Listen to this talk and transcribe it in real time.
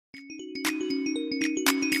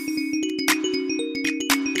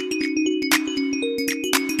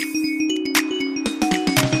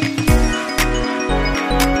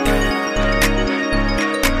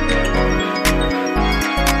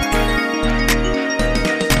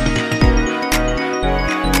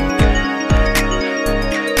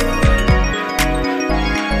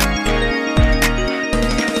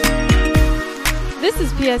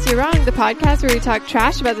Yes, You're Wrong, the podcast where we talk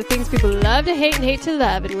trash about the things people love to hate and hate to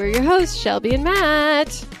love. And we're your hosts, Shelby and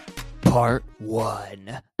Matt. Part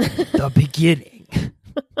 1. The beginning.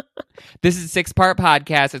 This is a 6-part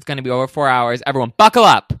podcast. It's going to be over 4 hours. Everyone, buckle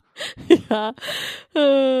up. Yeah.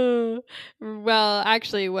 Well,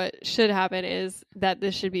 actually, what should happen is that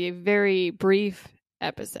this should be a very brief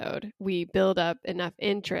episode. We build up enough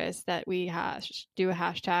interest that we do a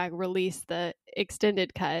hashtag, release the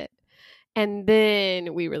extended cut, and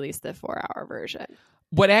then we release the 4-hour version.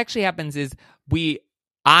 What actually happens is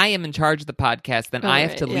I am in charge of the podcast, then I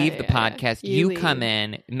have to leave the podcast. You come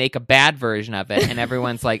in, make a bad version of it, and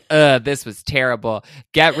everyone's like, this was terrible.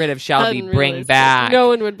 Get rid of Shelby, bring back no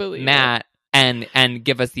one would believe Matt, and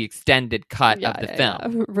give us the extended cut of the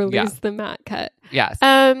film. Release the Matt cut. Yes.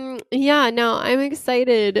 No, I'm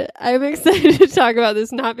excited. I'm excited to talk about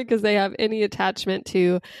this, not because they have any attachment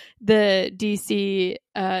to the DC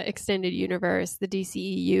extended universe, the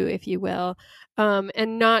DCEU, if you will.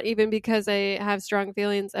 And not even because I have strong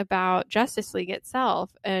feelings about Justice League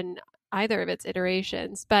itself and either of its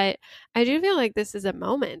iterations. But I do feel like this is a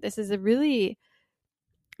moment. This is a really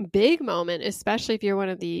big moment, especially if you're one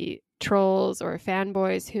of the trolls or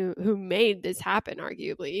fanboys who made this happen,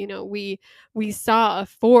 arguably. You know, we saw a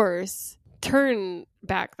force turn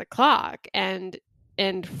back the clock and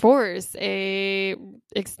force a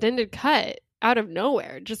extended cut out of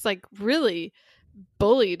nowhere, just like really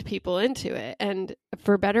bullied people into it, and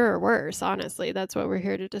for better or worse, honestly, that's what we're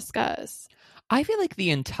here to discuss. I feel like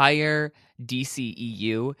the entire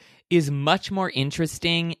DCEU is much more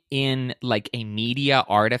interesting in like a media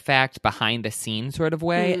artifact behind the scenes sort of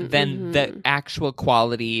way than the actual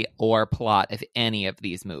quality or plot of any of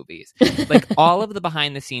these movies. Like all of the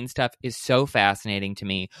behind the scenes stuff is so fascinating to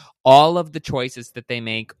me. All of the choices that they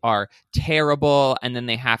make are terrible, and then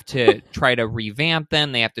they have to try to revamp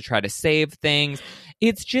them. They have to try to save things.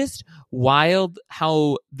 It's just wild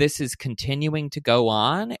how this is continuing to go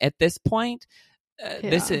on at this point.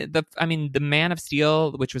 The Man of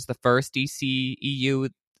Steel, which was the first DCEU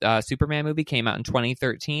Superman movie, came out in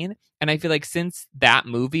 2013, and I feel like since that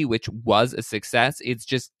movie, which was a success, it's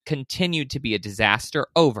just continued to be a disaster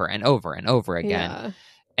over and over and over again. Yeah.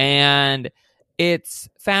 And it's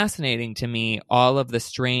fascinating to me, all of the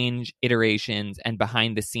strange iterations and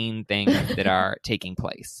behind the scene things that are taking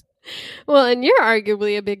place. Well, and you're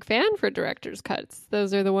arguably a big fan for director's cuts.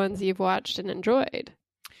 Those are the ones you've watched and enjoyed.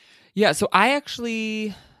 Yeah, so I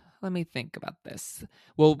actually, let me think about this.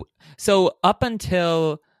 Well, so up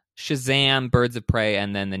until Shazam, Birds of Prey,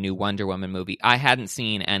 and then the new Wonder Woman movie, I hadn't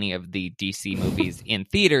seen any of the DC movies in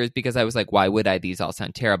theaters because I was like, why would I? These all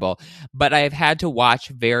sound terrible. But I have had to watch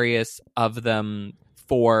various of them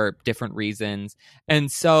for different reasons. And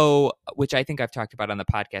so, which I think I've talked about on the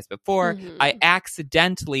podcast before, I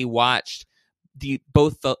accidentally watched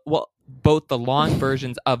both the long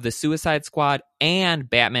versions of the Suicide Squad and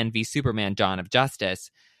Batman v Superman Dawn of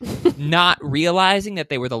Justice, not realizing that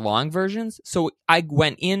they were the long versions. So I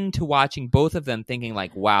went into watching both of them thinking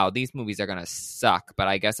like, wow, these movies are going to suck, but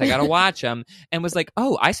I guess I got to watch them, and was like,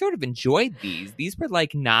 oh, I sort of enjoyed these. These were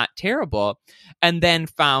like not terrible. And then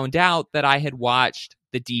found out that I had watched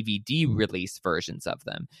the DVD release versions of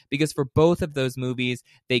them, because for both of those movies,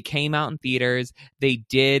 they came out in theaters. They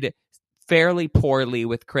did fairly poorly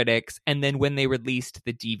with critics, and then when they released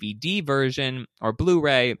the DVD version or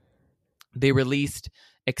Blu-ray, they released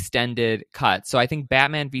extended cuts. So I think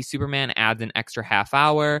Batman v Superman adds an extra half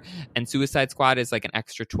hour, and Suicide Squad is like an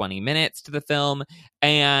extra 20 minutes to the film.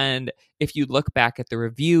 And if you look back at the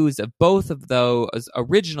reviews of both of those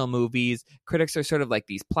original movies, critics are sort of like,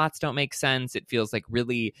 these plots don't make sense. It feels like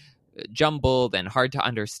really jumbled and hard to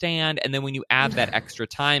understand. And then when you add that extra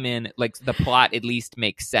time in, like, the plot at least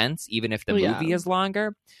makes sense, even if the movie is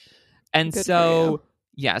longer. And Good so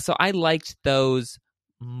I liked those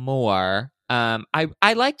more.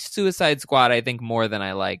 I liked Suicide Squad, I think, more than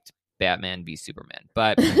I liked Batman v Superman.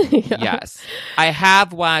 But yes, I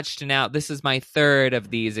have watched now. This is my third of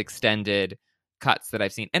these extended cuts that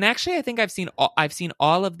I've seen. And actually, I think I've seen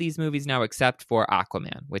all of these movies now except for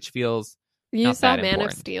Aquaman, which feels You saw Man Man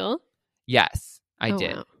of Steel? Yes, I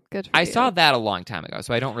did. Wow. Good for I you. saw that a long time ago,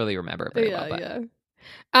 so I don't really remember it very well. But.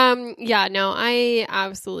 I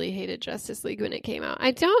absolutely hated Justice League when it came out.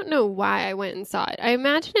 I don't know why I went and saw it. I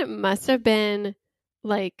imagine it must have been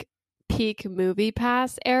like peak Movie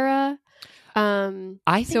Pass era.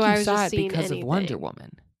 I think you saw it because of Wonder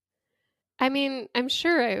Woman. I mean, I'm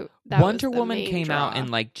sure that Wonder was the Woman main came draw. out in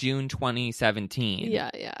like June 2017.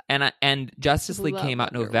 Yeah. And Justice League Love came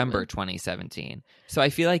out Wonder November Woman. 2017. So I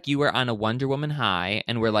feel like you were on a Wonder Woman high,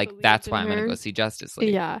 and we're like, Believed that's in why I'm going to her. go see Justice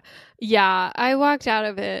League. Yeah. I walked out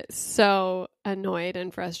of it so annoyed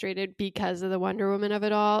and frustrated because of the Wonder Woman of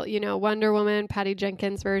it all. You know, Wonder Woman, Patty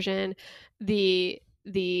Jenkins version, the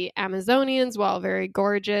Amazonians, while very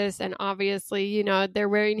gorgeous, and obviously, you know, they're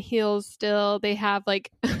wearing heels still. They have like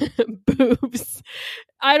boobs.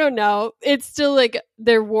 I don't know. It's still like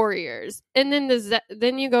they're warriors. And then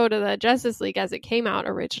then you go to the Justice League as it came out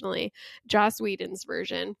originally, Joss Whedon's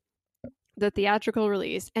version, the theatrical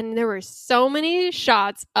release, and there were so many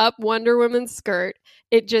shots up Wonder Woman's skirt.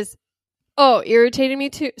 It just irritated me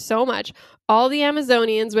too so much. All the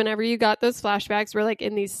Amazonians, whenever you got those flashbacks, were like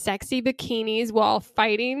in these sexy bikinis while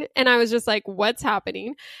fighting, and I was just like, what's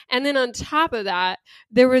happening? And then on top of that,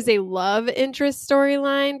 there was a love interest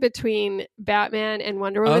storyline between Batman and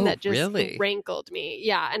Wonder Woman that just really? rankled me.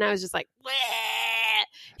 Yeah, and I was just like,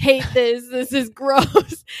 hate this. This is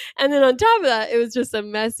gross. And then on top of that, it was just a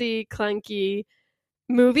messy, clunky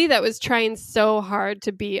movie that was trying so hard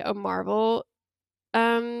to be a Marvel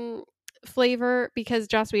flavor, because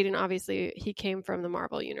Joss Whedon, obviously, he came from the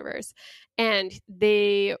Marvel universe, and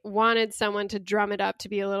they wanted someone to drum it up to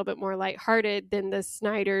be a little bit more lighthearted than the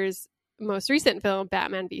Snyder's most recent film,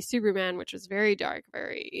 Batman v Superman, which was very dark,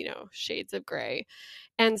 very, you know, shades of gray.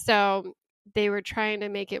 And so they were trying to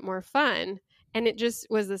make it more fun, and it just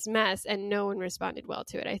was this mess, and no one responded well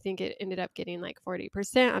to it. I think it ended up getting like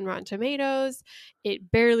 40% on Rotten Tomatoes.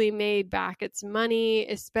 It barely made back its money,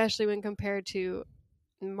 especially when compared to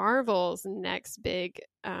Marvel's next big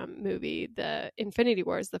movie, the Infinity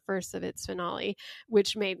Wars, the first of its finale,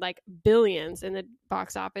 which made like billions in the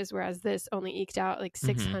box office, whereas this only eked out like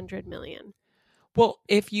 600 million. Well,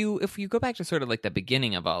 if you go back to sort of like the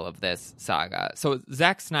beginning of all of this saga, so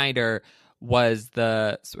Zack Snyder was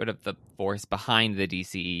the sort of the force behind the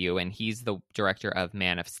DCEU, and he's the director of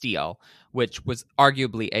Man of Steel, which was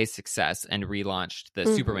arguably a success and relaunched the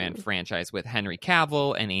Superman franchise with Henry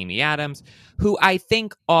Cavill and Amy Adams, who I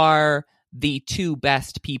think are the two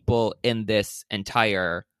best people in this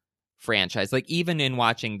entire franchise. Like, even in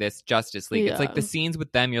watching this Justice League, it's like the scenes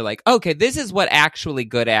with them, you're like, okay, this is what actually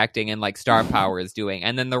good acting and like star power is doing.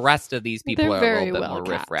 And then the rest of these people are a little bit more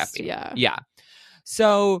riff-raffy. Yeah.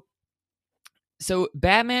 So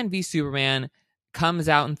Batman v Superman comes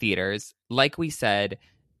out in theaters, like we said,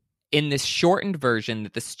 in this shortened version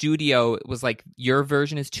that the studio was like, your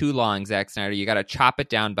version is too long, Zack Snyder. You got to chop it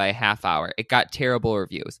down by a half hour. It got terrible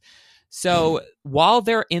reviews. So while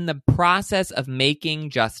they're in the process of making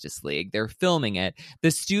Justice League, they're filming it,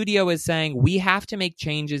 the studio is saying, we have to make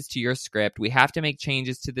changes to your script. We have to make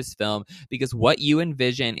changes to this film because what you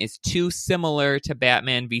envision is too similar to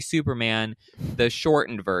Batman v Superman, the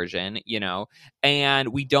shortened version, you know, and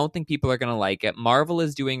we don't think people are going to like it. Marvel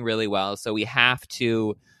is doing really well, so we have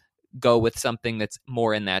to go with something that's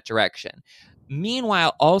more in that direction.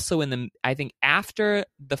 Meanwhile, also I think after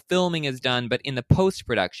the filming is done, but in the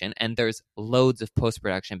post-production, and there's loads of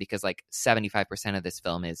post-production because like 75% of this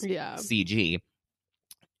film is CG,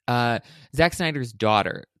 Zack Snyder's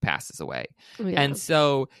daughter passes away. And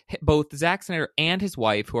so both Zack Snyder and his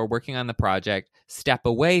wife, who are working on the project, step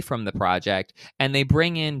away from the project, and they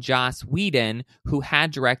bring in Joss Whedon, who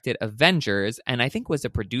had directed Avengers, and I think was a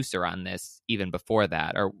producer on this even before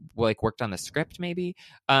that, or like worked on the script maybe,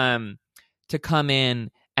 to come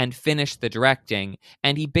in and finish the directing.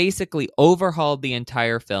 And he basically overhauled the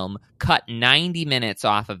entire film, cut 90 minutes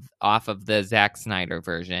off of the Zack Snyder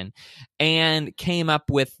version, and came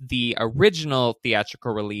up with the original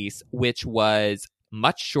theatrical release, which was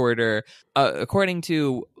much shorter, according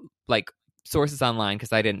to like sources online,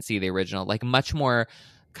 because I didn't see the original, like much more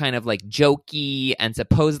kind of like jokey and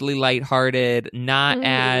supposedly lighthearted, not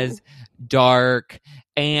as dark.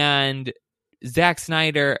 And Zack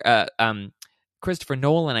Snyder, Christopher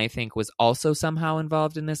Nolan, I think, was also somehow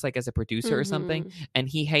involved in this, like as a producer or something, and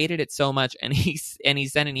he hated it so much, and he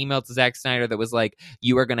sent an email to Zack Snyder that was like,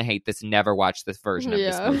 "You are going to hate this. Never watch this version of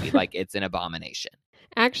this movie. Like, it's an abomination."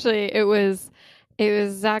 Actually, it was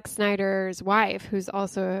Zack Snyder's wife, who's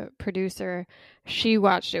also a producer. She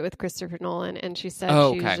watched it with Christopher Nolan, and she said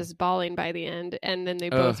she was just bawling by the end. And then they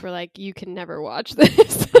both were like, "You can never watch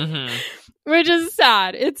this," which is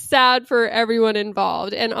sad. It's sad for everyone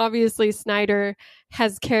involved. And obviously, Snyder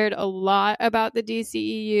has cared a lot about the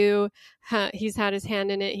DCEU. He's had his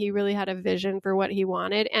hand in it. He really had a vision for what he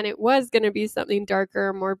wanted, and it was going to be something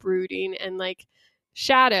darker, more brooding, and like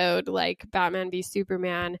shadowed, like Batman v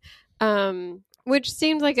Superman. Which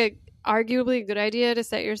seemed like arguably a good idea to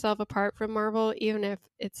set yourself apart from Marvel, even if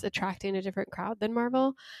it's attracting a different crowd than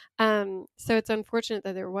Marvel. So it's unfortunate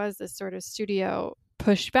that there was this sort of studio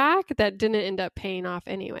pushback that didn't end up paying off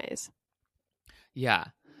anyways. Yeah.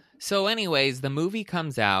 So anyways, the movie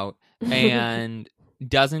comes out and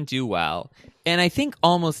doesn't do well. And I think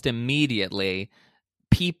almost immediately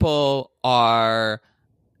people are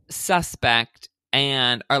suspect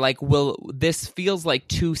and are like, well, this feels like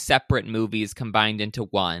two separate movies combined into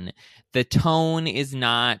one. The tone is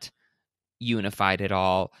not unified at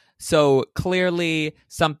all. So clearly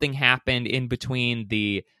something happened in between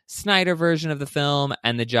the Snyder version of the film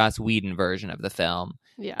and the Joss Whedon version of the film.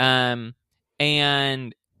 Yeah.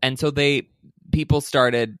 And so people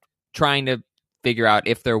started trying to figure out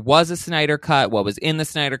if there was a Snyder cut, what was in the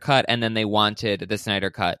Snyder cut, and then they wanted the Snyder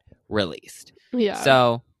cut released. Yeah.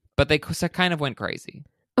 So, but they kind of went crazy.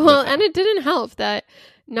 Well, and it didn't help that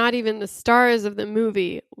not even the stars of the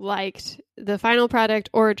movie liked the final product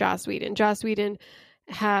or Joss Whedon. Joss Whedon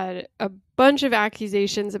had a bunch of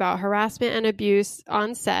accusations about harassment and abuse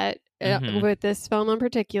on set with this film in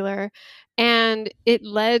particular. And it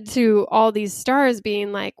led to all these stars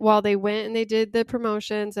being like, while they went and they did the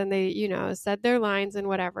promotions and they, you know, said their lines and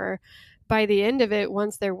whatever, by the end of it,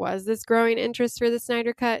 once there was this growing interest for the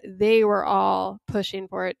Snyder Cut, they were all pushing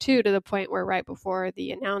for it too, to the point where right before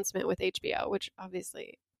the announcement with HBO, which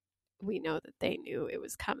obviously we know that they knew it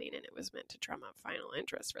was coming and it was meant to drum up final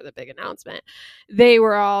interest for the big announcement, they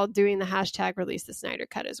were all doing the hashtag release the Snyder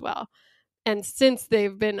Cut as well. And since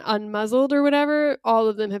they've been unmuzzled or whatever, all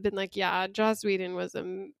of them have been like, yeah, Joss Whedon was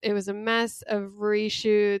a mess of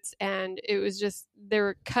reshoots, and it was just, there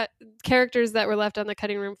were characters that were left on the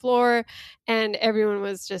cutting room floor, and everyone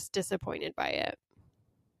was just disappointed by it.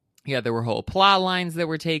 Yeah, there were whole plot lines that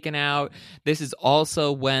were taken out. This is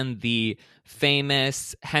also when the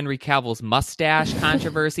famous Henry Cavill's mustache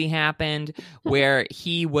controversy happened, where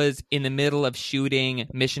he was in the middle of shooting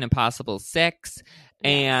Mission Impossible 6,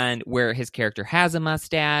 and where his character has a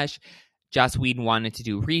mustache. Joss Whedon wanted to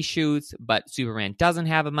do reshoots, but Superman doesn't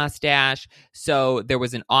have a mustache. So there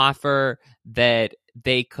was an offer that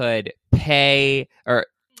they could pay, or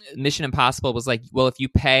Mission Impossible was like, well, if you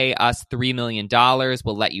pay us $3 million,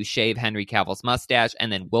 we'll let you shave Henry Cavill's mustache,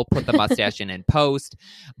 and then we'll put the mustache in post.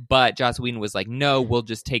 But Joss Whedon was like, no, we'll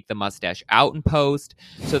just take the mustache out in post.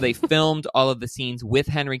 So they filmed all of the scenes with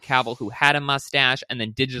Henry Cavill, who had a mustache, and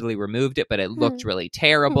then digitally removed it, but it looked really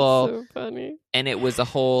terrible. So funny. And it was a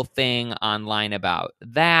whole thing online about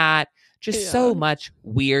that. Just so much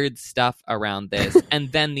weird stuff around this.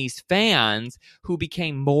 And then these fans who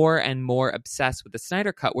became more and more obsessed with the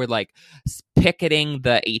Snyder Cut were like picketing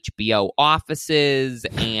the HBO offices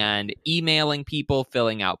and emailing people,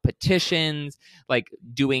 filling out petitions, like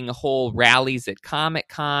doing whole rallies at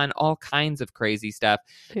Comic-Con, all kinds of crazy stuff.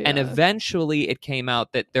 Yeah. And eventually it came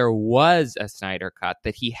out that there was a Snyder Cut,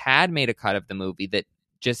 that he had made a cut of the movie that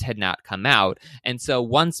just had not come out. And so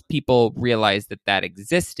once people realized that that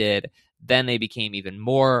existed, then they became even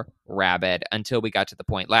more rabid, until we got to the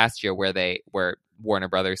point last year where Warner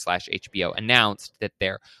Brothers / HBO announced that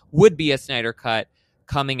there would be a Snyder Cut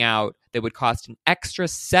coming out that would cost an extra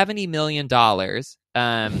 $70 million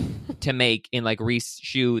to make, in like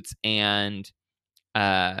reshoots and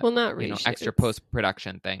not reshoots, extra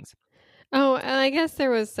post-production things. Oh, and I guess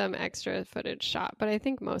there was some extra footage shot, but I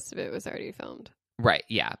think most of it was already filmed. Right,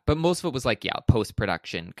 yeah. But most of it was like,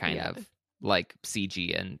 post-production kind of like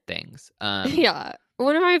CG and things. Yeah.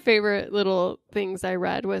 One of my favorite little things I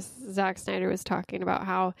read was Zack Snyder was talking about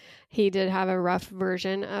how he did have a rough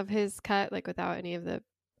version of his cut, like without any of the,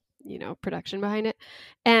 production behind it.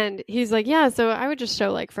 And he's like, yeah, so I would just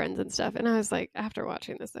show like friends and stuff. And I was like, after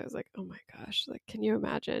watching this, I was like, oh my gosh, like, can you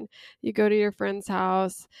imagine? You go to your friend's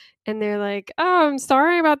house and they're like, oh, I'm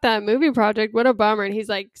sorry about that movie project. What a bummer. And he's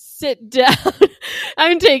like, sit down.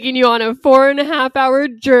 I'm taking you on a 4.5-hour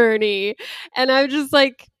journey. And I'm just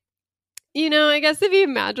like, I guess it'd be a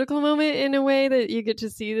magical moment in a way that you get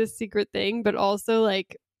to see this secret thing, but also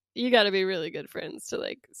like, you got to be really good friends to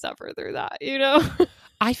like suffer through that,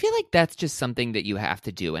 I feel like that's just something that you have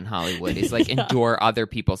to do in Hollywood, is like endure other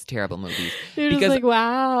people's terrible movies. You're because just like,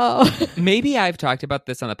 wow. Maybe I've talked about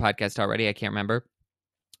this on the podcast already. I can't remember.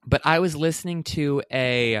 But I was listening to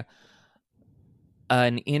an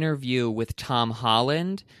interview with Tom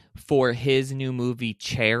Holland for his new movie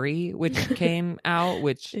Cherry, which came out,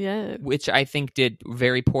 which I think did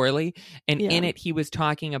very poorly. And in it, he was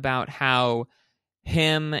talking about how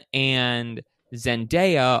him and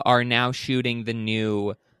Zendaya are now shooting the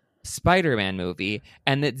new Spider-Man movie,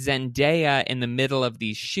 and that Zendaya, in the middle of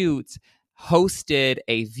these shoots, hosted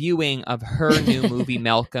a viewing of her new movie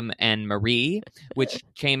Malcolm and Marie, which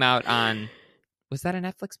came out on, was that a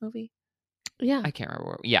Netflix movie? Yeah. I can't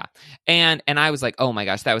remember. Yeah. And I was like, oh my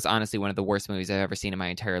gosh, that was honestly one of the worst movies I've ever seen in my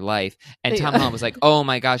entire life. And Tom Holland was like, oh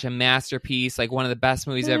my gosh, a masterpiece, like one of the best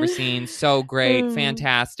movies I've ever seen. So great,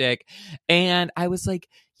 fantastic. And I was like,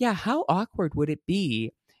 yeah, how awkward would it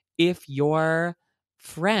be if your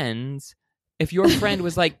friend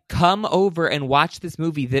was like, come over and watch this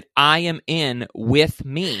movie that I am in with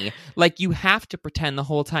me. Like, you have to pretend the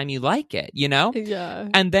whole time you like it, you know? Yeah.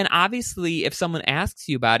 And then obviously if someone asks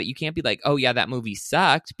you about it, you can't be like, oh yeah, that movie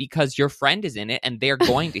sucked, because your friend is in it and they're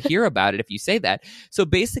going to hear about it if you say that. So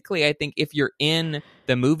basically, I think if you're in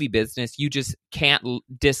the movie business, you just can't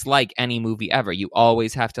dislike any movie ever. You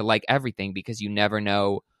always have to like everything, because you never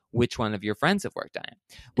know which one of your friends have worked on it.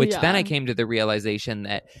 Which then I came to the realization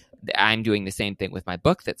that I'm doing the same thing with my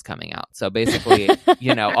book that's coming out. So basically,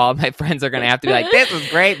 you know, all my friends are going to have to be like, this was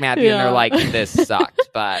great, Matthew. And they're like, this sucked.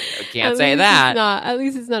 But I can't say that. At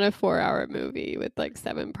least it's not a 4-hour movie with like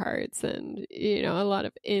 7 parts and, you know, a lot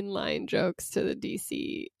of inline jokes to the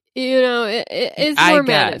DC. You know, it's more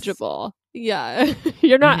manageable. Yeah.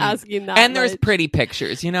 You're not asking that. And there's pretty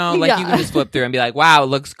pictures, you know, like you can just flip through and be like, wow, it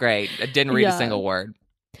looks great. I didn't read a single word.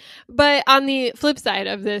 But on the flip side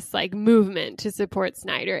of this like movement to support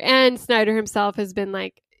Snyder, and Snyder himself has been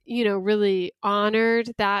like, you know, really honored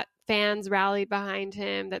that fans rallied behind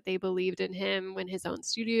him, that they believed in him when his own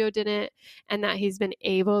studio didn't, and that he's been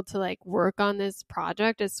able to like work on this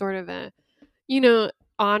project as sort of a, you know,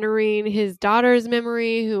 honoring his daughter's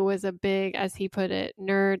memory, who was a big, as he put it,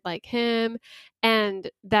 nerd like him, and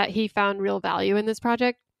that he found real value in this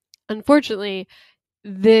project. Unfortunately,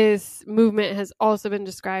 this movement has also been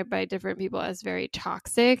described by different people as very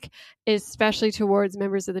toxic, especially towards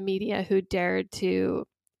members of the media who dared to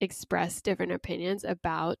express different opinions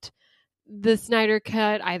about the Snyder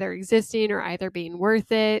Cut either existing or either being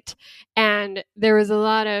worth it. And there was a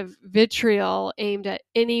lot of vitriol aimed at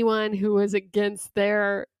anyone who was against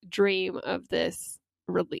their dream of this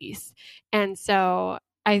release. And so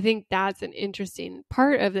I think that's an interesting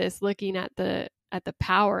part of this, looking at the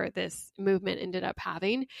power this movement ended up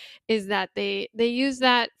having, is that they use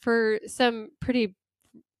that for some pretty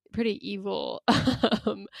evil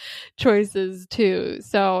choices too.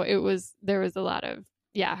 So there was a lot of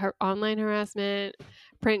her online harassment,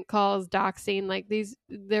 prank calls, doxing, like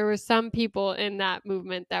there were some people in that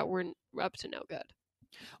movement that weren't up to no good.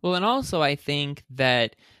 Well, and also I think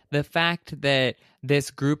that the fact that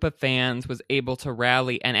this group of fans was able to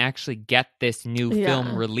rally and actually get this new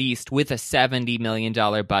film released with a $70 million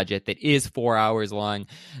budget that is 4 hours long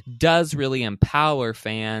does really empower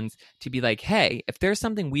fans to be like, hey, if there's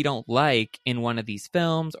something we don't like in one of these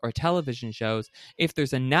films or television shows, if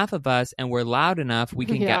there's enough of us and we're loud enough, we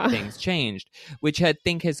can get things changed, which I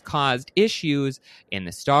think has caused issues in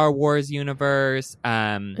the Star Wars universe,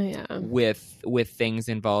 with things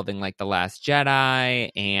involving like The Last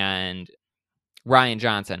Jedi and Rian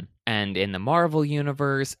Johnson, and in the Marvel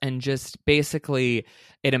universe, and just basically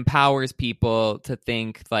it empowers people to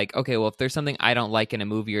think like, okay, well, if there's something I don't like in a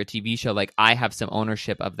movie or a TV show, like I have some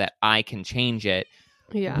ownership of that, I can change it.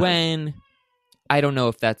 When I don't know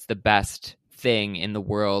if that's the best thing in the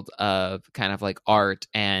world of kind of like art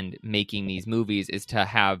and making these movies, is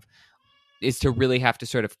to really have to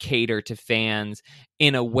sort of cater to fans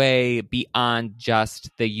in a way beyond just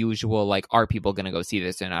the usual, like, are people going to go see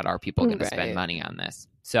this or not? Are people going to spend money on this?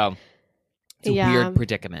 So it's a weird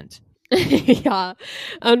predicament. Yeah.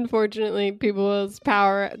 Unfortunately, the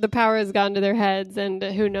power has gone to their heads, and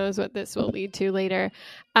who knows what this will lead to later.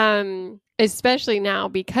 Especially now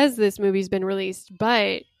because this movie's been released,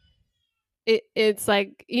 but it's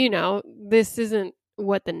like, you know, this isn't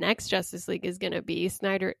what the next Justice League is going to be.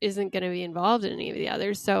 Snyder isn't going to be involved in any of the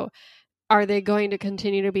others. So are they going to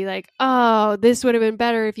continue to be like, oh, this would have been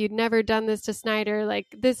better if you'd never done this to Snyder? Like,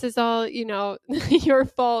 this is all, you know, your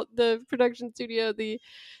fault, the production studio, the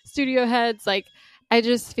studio heads. Like, I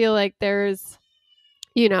just feel like there's,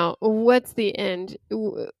 you know, what's the end?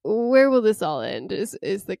 Where will this all end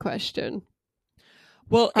is the question.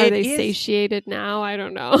 Well, are they satiated now? I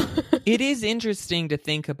don't know. It is interesting to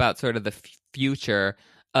think about sort of the future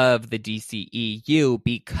of the DCEU,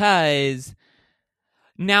 because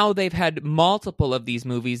now they've had multiple of these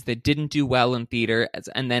movies that didn't do well in theater,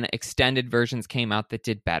 and then extended versions came out that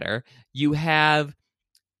did better. You have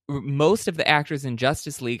most of the actors in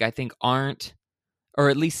Justice League, I think, aren't, or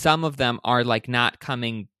at least some of them are like not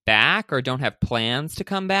coming back or don't have plans to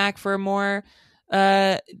come back for more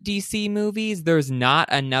DC movies. There's not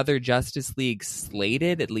another Justice League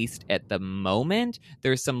slated, at least at the moment.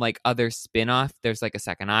 There's some like other spin-off. There's like a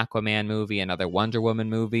second Aquaman movie, another Wonder Woman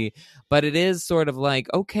movie. But it is sort of like,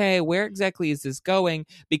 okay, where exactly is this going?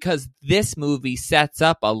 Because this movie sets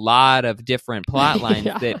up a lot of different plot lines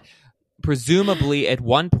that presumably at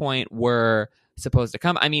one point were supposed to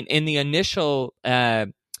come. I mean, in the initial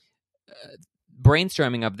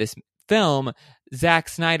brainstorming of this film, Zack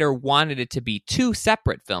Snyder wanted it to be two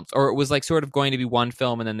separate films, or it was like sort of going to be one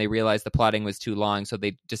film, and then they realized the plotting was too long, so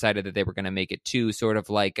they decided that they were going to make it two, sort of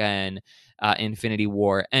like an Infinity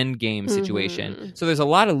War Endgame situation. Mm-hmm. So there's a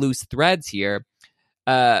lot of loose threads here,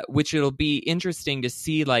 which it'll be interesting to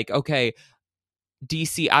see, like, okay,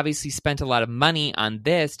 DC obviously spent a lot of money on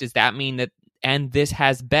this. Does that mean that, and this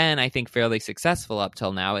has been, I think, fairly successful up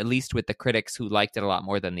till now, at least with the critics who liked it a lot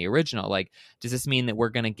more than the original. Like, does this mean that we're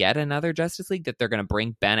going to get another Justice League, that they're going to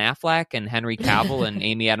bring Ben Affleck and Henry Cavill and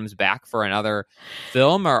Amy Adams back for another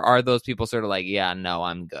film? Or are those people sort of like, yeah, no,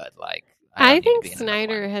 I'm good. Like, I think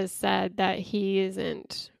Snyder has said that he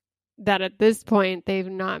isn't, that at this point, they've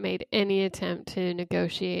not made any attempt to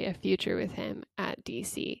negotiate a future with him at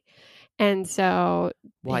DC. And so,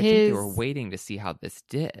 I think they were waiting to see how this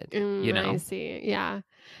did. You know, I see. Yeah,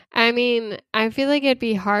 I mean, I feel like it'd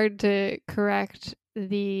be hard to correct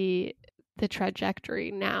the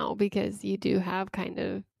trajectory now, because you do have kind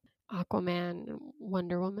of Aquaman,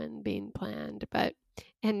 Wonder Woman being planned,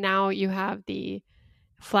 and now you have the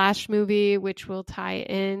Flash movie, which will tie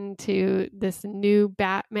into this new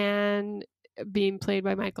Batman being played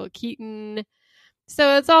by Michael Keaton.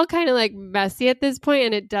 So it's all kind of like messy at this point,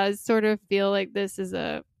 and it does sort of feel like this is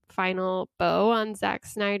a final bow on Zack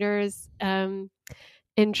Snyder's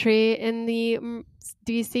entry in the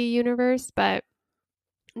DC universe, but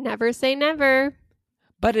never say never.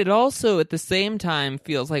 But it also, at the same time,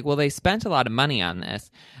 feels like, well, they spent a lot of money on this.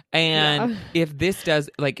 And if this does,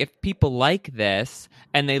 like, if people like this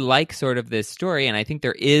and they like sort of this story, and I think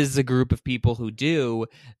there is a group of people who do,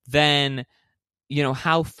 then, you know,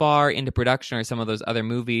 how far into production are some of those other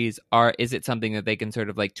movies? Is it something that they can sort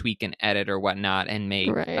of like tweak and edit or whatnot and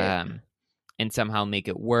make and somehow make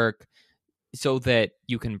it work so that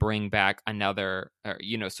you can bring back another, or,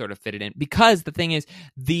 you know, sort of fit it in? Because the thing is,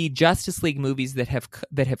 the Justice League movies that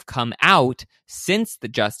have come out since the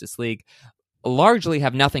Justice League largely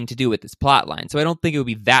have nothing to do with this plot line. So I don't think it would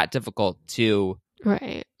be that difficult to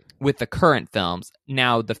with the current films.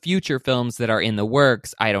 Now, the future films that are in the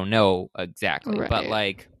works, I don't know exactly, but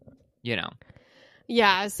like, you know.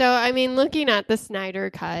 Yeah, so I mean, looking at the Snyder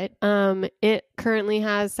Cut, it currently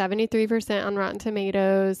has 73% on Rotten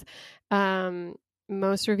Tomatoes.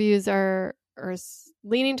 Most reviews are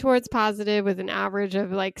leaning towards positive, with an average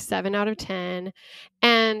of like 7 out of 10.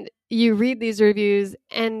 And you read these reviews,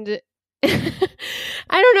 and I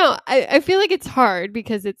don't know. I feel like it's hard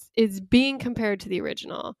because it's being compared to the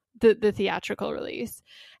original, the theatrical release.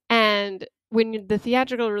 And when the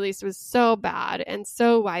theatrical release was so bad and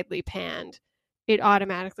so widely panned, it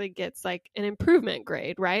automatically gets like an improvement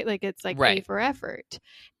grade, right? Like it's like A for effort.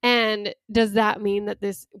 And does that mean that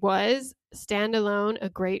this was standalone a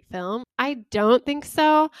great film? I don't think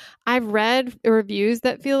so. I've read reviews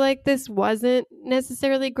that feel like this wasn't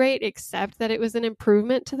necessarily great, except that it was an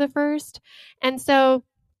improvement to the first. And so,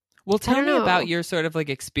 well, tell me about your sort of like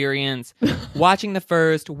experience watching the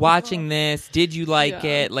first, watching this. Did you like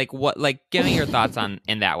it? Like what? Like, give me your thoughts on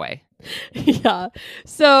in that way. Yeah.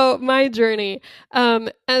 So my journey,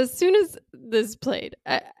 as soon as this played,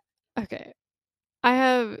 I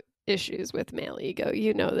have issues with male ego.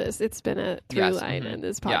 You know this. It's been a through line in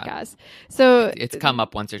this podcast. Yeah. So it's come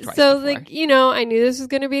up once or twice. So before. like, you know, I knew this was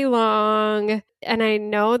going to be long, and I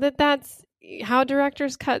know that that's how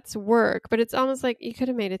director's cuts work, but it's almost like you could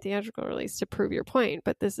have made a theatrical release to prove your point,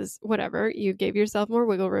 but this is whatever. You gave yourself more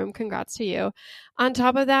wiggle room. Congrats to you. On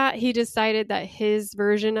top of that, he decided that his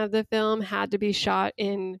version of the film had to be shot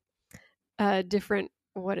in a different,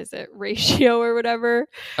 ratio or whatever.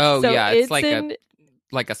 Oh, so yeah. It's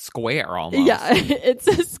like a square almost. Yeah, it's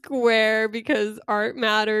a square because art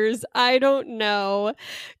matters. I don't know.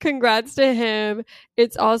 Congrats to him.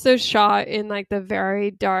 It's also shot in like the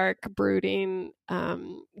very dark, brooding,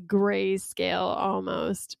 grayscale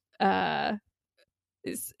almost. Reminiscent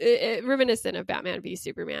of Batman v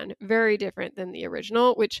Superman. Very different than the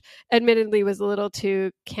original, which admittedly was a little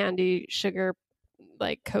too candy sugar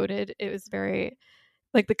like coated. It was very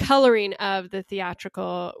like the coloring of the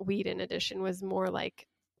theatrical Whedon edition was more like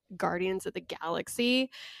Guardians of the Galaxy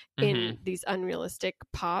in these unrealistic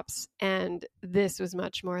pops. And this was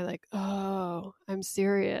much more like, oh, I'm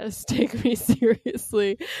serious. Take me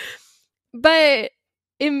seriously. But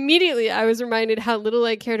immediately I was reminded how little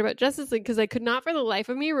I cared about Justice League because I could not for the life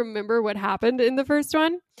of me remember what happened in the first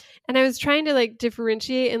one. And I was trying to like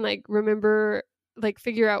differentiate and like remember, like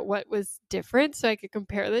figure out what was different so I could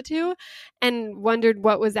compare the two, and wondered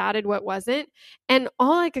what was added, what wasn't. And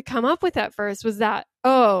all I could come up with at first was that,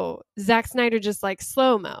 oh, Zack Snyder just like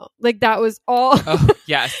slow-mo. Like that was all. Oh,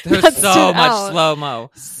 yes. There's so much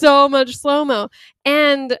slow-mo. So much slow-mo.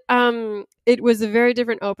 And it was a very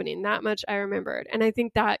different opening. That much I remembered. And I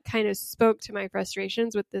think that kind of spoke to my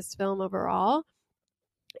frustrations with this film overall,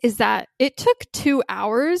 is that it took 2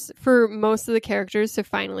 hours for most of the characters to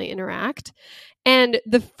finally interact. And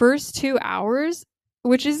the first 2 hours,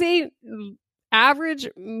 which is a average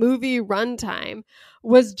movie runtime,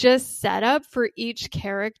 was just set up for each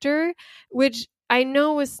character, which I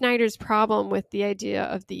know was Snyder's problem with the idea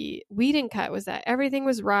of the Whedon cut, was that everything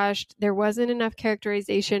was rushed. There wasn't enough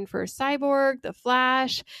characterization for Cyborg, the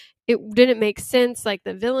Flash. It didn't make sense. Like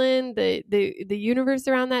the villain, the universe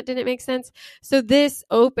around that didn't make sense. So this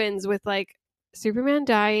opens with like Superman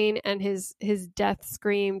dying, and his death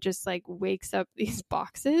scream just like wakes up these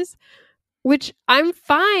boxes, which I'm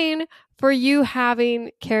fine for you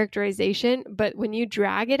having characterization, but when you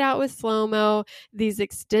drag it out with slow-mo, these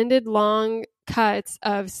extended long cuts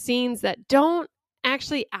of scenes that don't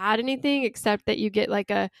actually add anything except that you get like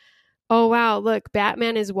a, oh wow, look,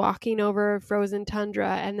 Batman is walking over frozen tundra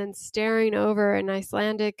and then staring over an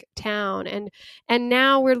Icelandic town, and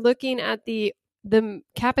now we're looking at the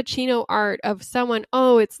cappuccino art of someone.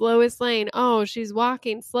 Oh, it's Lois Lane. Oh, she's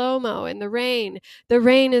walking slow-mo in the rain. The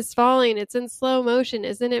rain is falling. It's in slow motion.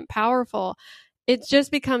 Isn't it powerful? It just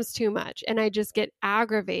becomes too much. And I just get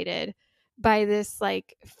aggravated by this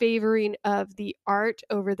like favoring of the art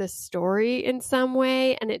over the story in some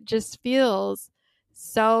way. And it just feels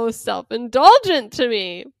so self-indulgent to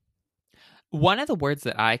me. One of the words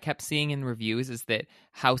that I kept seeing in reviews is that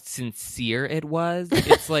how sincere it was.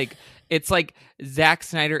 It's like Zack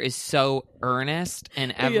Snyder is so earnest,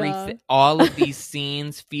 and everything, all of these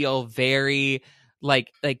scenes feel very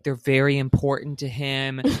like they're very important to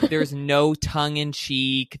him. There's no tongue in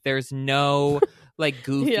cheek. There's no like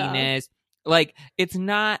goofiness. Like it's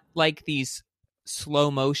not like these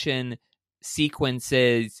slow motion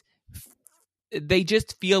sequences. They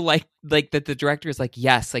just feel like that the director is like,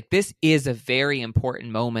 yes, like this is a very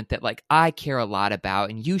important moment that like I care a lot about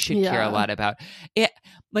and you should care a lot about. It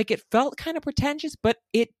like it felt kind of pretentious, but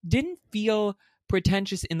it didn't feel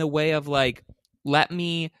pretentious in the way of like, let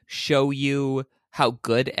me show you how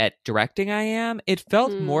good at directing I am. It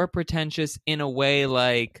felt more pretentious in a way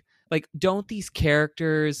like don't these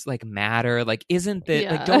characters like matter? Like isn't that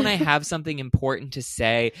like don't I have something important to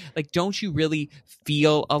say? Like don't you really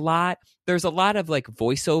feel a lot? There's a lot of like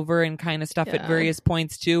voiceover and kind of stuff at various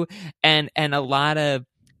points too, and a lot of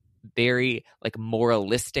very like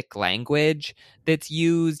moralistic language that's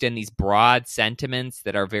used, and these broad sentiments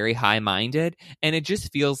that are very high-minded. And it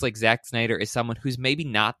just feels like Zack Snyder is someone who's maybe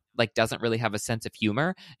not like doesn't really have a sense of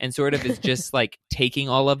humor, and sort of is just like taking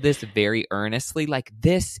all of this very earnestly. Like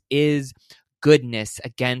this is goodness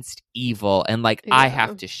against evil, and like I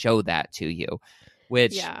have to show that to you.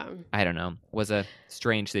 Which, I don't know, was a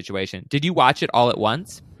strange situation. Did you watch it all at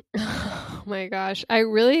once? Oh my gosh. I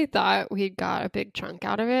really thought we'd got a big chunk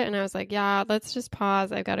out of it. And I was like, yeah, let's just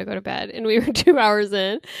pause. I've got to go to bed. And we were 2 hours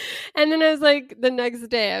in. And then I was like, the next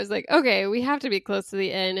day, I was like, okay, we have to be close to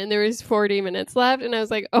the end. And there was 40 minutes left. And I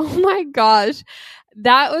was like, oh my gosh.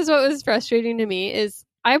 That was what was frustrating to me, is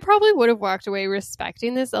I probably would have walked away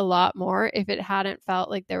respecting this a lot more if it hadn't felt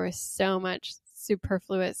like there was so much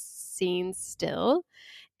superfluous scenes still.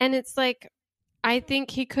 And it's like, I think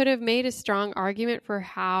he could have made a strong argument for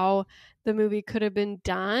how the movie could have been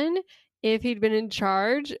done if he'd been in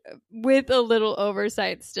charge with a little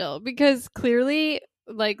oversight still, because clearly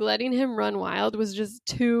like letting him run wild was just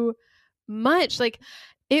too much. Like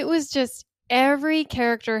it was just every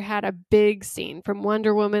character had a big scene, from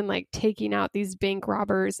Wonder Woman like taking out these bank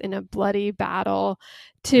robbers in a bloody battle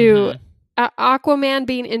to Aquaman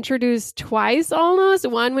being introduced twice almost.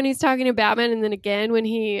 One when he's talking to Batman, and then again when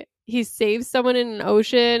he saves someone in an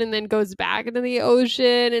ocean and then goes back into the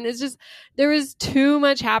ocean. And it's just, there was too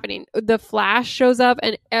much happening. The Flash shows up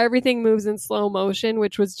and everything moves in slow motion,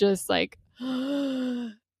 which was just like,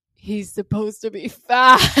 he's supposed to be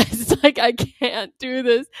fast. Like, I can't do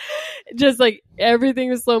this. Just like everything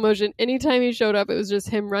was slow motion. Anytime he showed up, it was just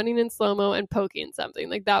him running in slow-mo and poking something.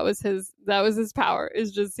 Like that was his power.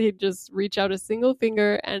 Is just, he'd just reach out a single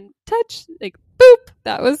finger and touch, like boop.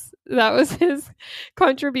 That was his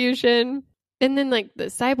contribution. And then like the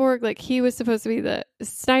Cyborg, like he was supposed to be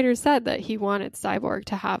Snyder said that he wanted Cyborg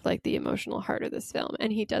to have like the emotional heart of this film.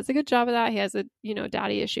 And he does a good job of that. He has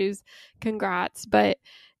daddy issues. Congrats. But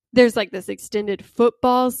there's like this extended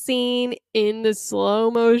football scene in the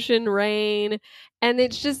slow motion rain. And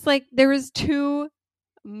it's just like there was too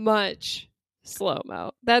much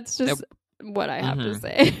slow-mo. That's just what I have to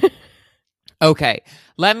say. Okay,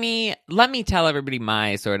 let me tell everybody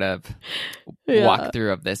my sort of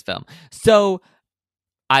walkthrough of this film. So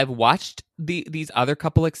I've watched these other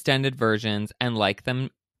couple extended versions and like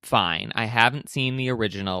them fine. I haven't seen the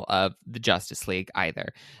original of the Justice League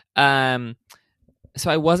either.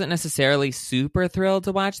 So I wasn't necessarily super thrilled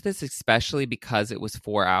to watch this, especially because it was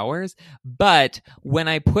 4 hours. But when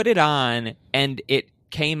I put it on and it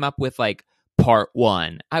came up with like part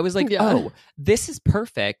 1, I was like, oh, this is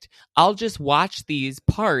perfect. I'll just watch these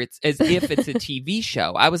parts as if it's a TV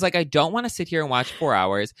show. I was like, I don't want to sit here and watch 4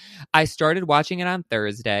 hours. I started watching it on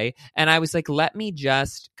Thursday and I was like, let me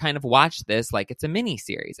just kind of watch this like it's a mini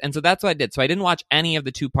series. And so that's what I did. So I didn't watch any of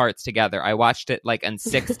the 2 parts together. I watched it like in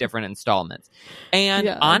 6 different installments. And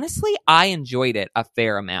honestly, I enjoyed it a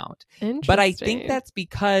fair amount. But I think that's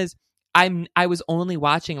because I was only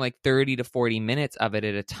watching like 30 to 40 minutes of it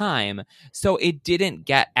at a time, so it didn't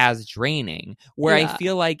get as draining. Where I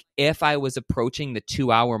feel like if I was approaching the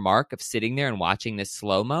 2-hour mark of sitting there and watching this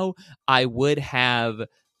slow-mo, I would have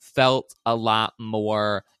felt a lot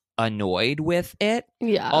more annoyed with it.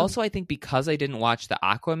 Yeah. Also, I think because I didn't watch the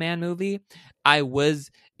Aquaman movie, I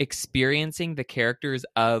was experiencing the characters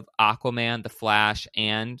of Aquaman, the Flash,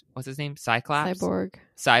 and what's his name?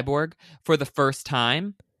 Cyborg for the first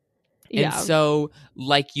time. And so,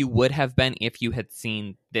 like you would have been if you had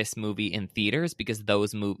seen this movie in theaters, because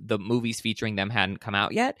the movies featuring them hadn't come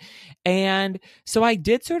out yet. And so I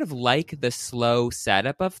did sort of like the slow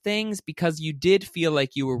setup of things, because you did feel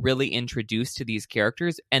like you were really introduced to these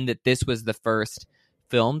characters and that this was the first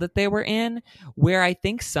film that they were in, where I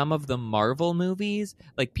think some of the Marvel movies,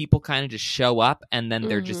 like people kind of just show up and then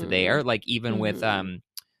they're just there. Like even with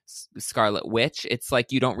Scarlet Witch, it's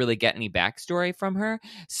like you don't really get any backstory from her.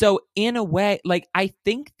 So in a way, like I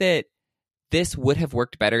think that this would have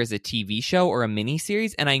worked better as a TV show or a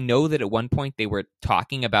miniseries. And I know that at one point they were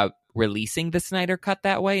talking about releasing the Snyder Cut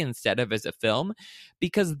that way instead of as a film,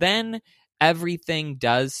 because then everything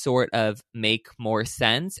does sort of make more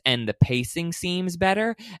sense and the pacing seems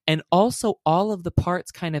better. And also all of the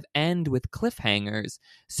parts kind of end with cliffhangers.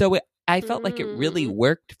 So I felt like it really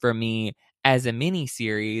worked for me as a mini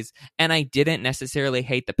series, and I didn't necessarily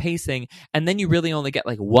hate the pacing. And then you really only get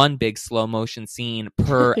like one big slow motion scene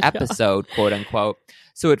per episode, quote unquote.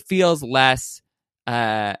 So it feels less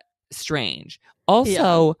strange.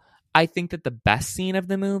 Also, I think that the best scene of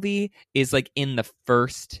the movie is like in the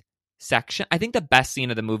first section. I think the best scene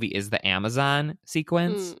of the movie is the Amazon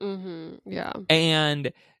sequence. Yeah.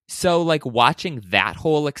 And so, like, watching that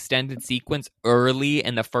whole extended sequence early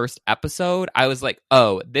in the first episode, I was like,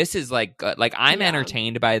 oh, this is, like, good. Like, I'm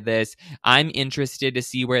entertained by this. I'm interested to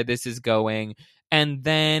see where this is going. And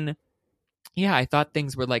then, yeah, I thought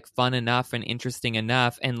things were, like, fun enough and interesting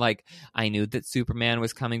enough. And, like, I knew that Superman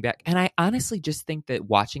was coming back. And I honestly just think that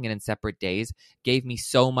watching it in separate days gave me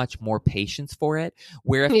so much more patience for it.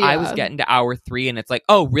 Where if I was getting to hour 3 and it's like,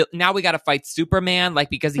 oh, now we got to fight Superman, like,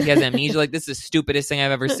 because he has amnesia, like, this is the stupidest thing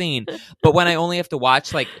I've ever seen. But when I only have to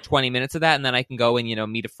watch, like, 20 minutes of that and then I can go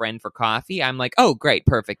and, meet a friend for coffee, I'm like, oh, great,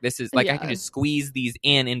 perfect. This is, like, I can just squeeze these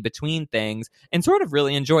in between things and sort of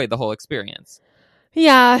really enjoy the whole experience.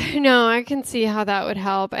 Yeah, no, I can see how that would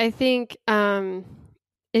help. I think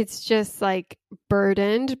it's just like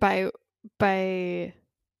burdened by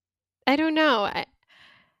I don't know.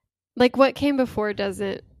 Like what came before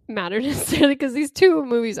doesn't matter necessarily, because these 2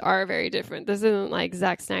 movies are very different. This isn't like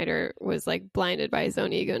Zack Snyder was like blinded by his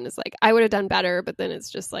own ego and is like, I would have done better, but then it's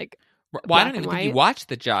just like, well, I don't even think you watched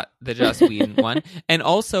the Joss Whedon one, and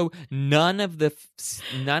also none of the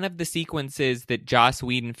sequences that Joss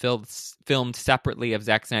Whedon filmed separately of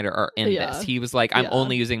Zack Snyder are in this. He was like, I'm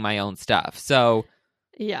only using my own stuff. So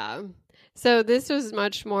so this was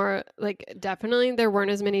much more like, definitely there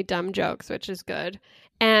weren't as many dumb jokes, which is good,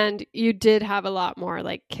 and you did have a lot more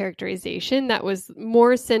like characterization that was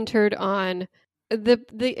more centered on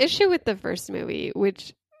the issue with the first movie,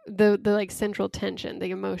 which the like central tension, the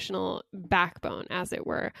emotional backbone, as it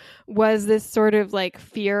were, was this sort of like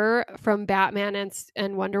fear from Batman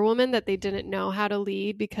and Wonder Woman that they didn't know how to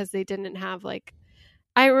lead, because they didn't have like,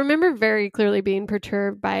 I remember very clearly being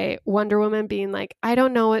perturbed by Wonder Woman being like, I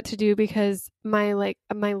don't know what to do because my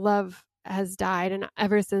love has died, and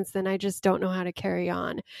ever since then I just don't know how to carry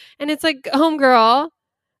on. And it's like, homegirl,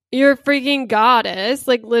 You're a freaking goddess,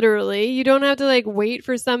 like literally. You don't have to like wait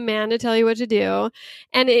for some man to tell you what to do.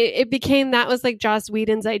 And it became that was like Joss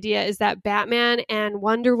Whedon's idea is that Batman and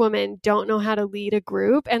Wonder Woman don't know how to lead a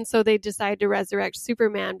group. And so they decide to resurrect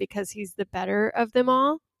Superman because he's the better of them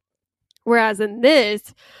all. Whereas in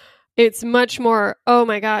this, it's much more, oh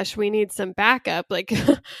my gosh, we need some backup. Like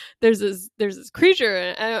there's this creature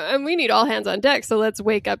and we need all hands on deck. So let's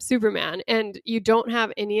wake up Superman. And you don't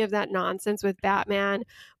have any of that nonsense with Batman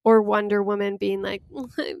or Wonder Woman being like,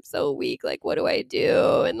 I'm so weak. Like, what do I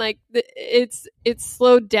do? And like, it's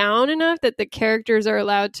slowed down enough that the characters are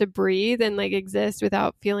allowed to breathe and like exist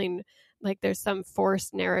without feeling like there's some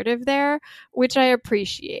forced narrative there, which I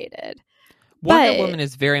appreciated. Wonder Woman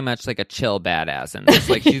is very much like a chill badass in this.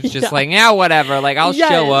 Like she's just like, yeah, whatever. Like I'll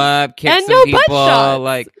show up, kick and some no people. Butt shots.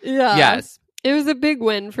 Like, yeah. Yes, it was a big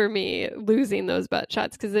win for me losing those butt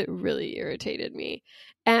shots because it really irritated me.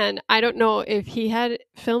 And I don't know if he had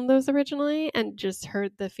filmed those originally and just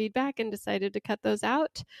heard the feedback and decided to cut those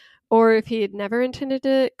out, or if he had never intended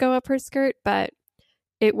to go up her skirt. But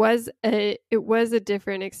it was a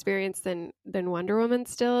different experience than Wonder Woman.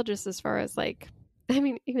 Still, just as far as like. I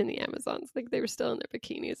mean, even the Amazons, like they were still in their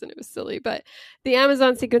bikinis and it was silly, but the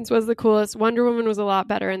Amazon sequence was the coolest. Wonder Woman was a lot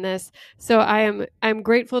better in this. So I'm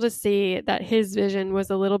grateful to see that his vision was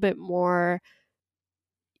a little bit more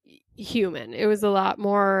human. It was a lot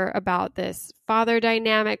more about this father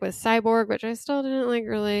dynamic with Cyborg, which I still didn't like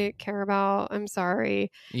really care about. I'm sorry.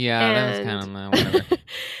 Yeah, that was kind of whatever.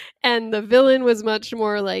 And the villain was much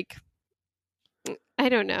more like, I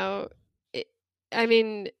don't know. I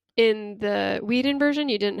mean, in the Whedon version,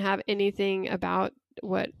 you didn't have anything about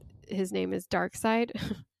what his name is, Darkseid.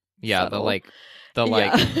 Yeah, Subtle.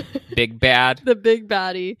 the big bad. The big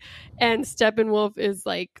baddie. And Steppenwolf is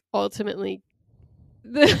like ultimately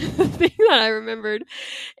the thing that I remembered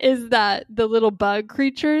is that the little bug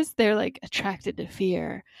creatures, they're like attracted to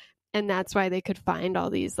fear. And that's why they could find all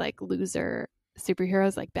these like loser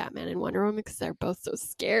superheroes like Batman and Wonder Woman because they're both so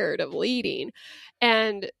scared of leading.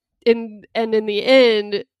 And in the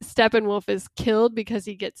end, Steppenwolf is killed because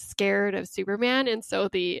he gets scared of Superman, and so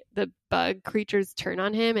the bug creatures turn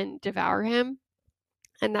on him and devour him.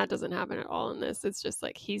 And that doesn't happen at all in this. It's just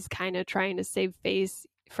like he's kind of trying to save face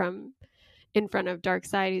from in front of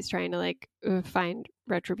Darkseid. He's trying to like find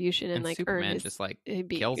retribution and like Superman earn his, just like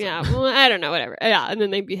kills him. Yeah, well, I don't know, whatever. Yeah, and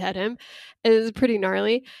then they behead him. It was pretty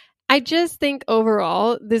gnarly. I just think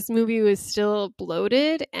overall this movie was still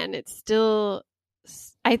bloated, and it's still.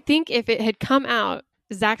 I think if it had come out,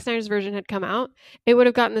 Zack Snyder's version had come out, it would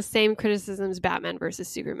have gotten the same criticisms Batman versus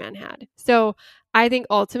Superman had. So I think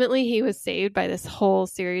ultimately he was saved by this whole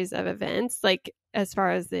series of events, like as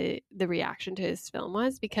far as the reaction to his film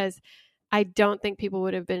was, because I don't think people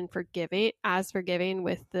would have been forgiving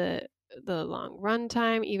with the long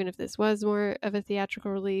runtime, even if this was more of a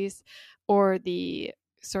theatrical release, or the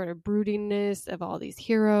sort of broodiness of all these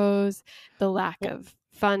heroes, the lack of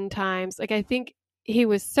fun times. Like I think he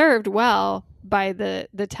was served well by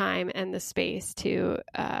the time and the space to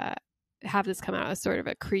have this come out as sort of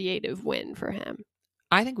a creative win for him.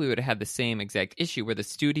 I think we would have had the same exact issue where the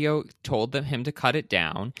studio told him to cut it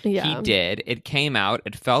down. Yeah. He did. It came out.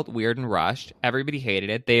 It felt weird and rushed. Everybody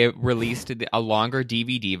hated it. They released a longer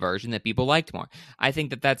DVD version that people liked more. I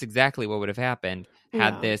think that's exactly what would have happened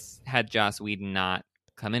had Joss Whedon not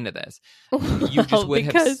come into this. You just would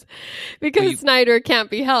because Snyder can't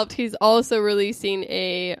be helped. He's also releasing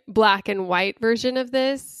a black and white version of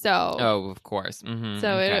this. So of course. Mm-hmm.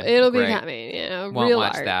 So okay. it'll be Great. coming. Won't real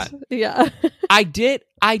watch art. That. Yeah. I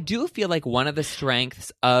do feel like one of the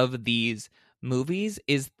strengths of these movies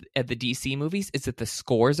is at the DC movies is that the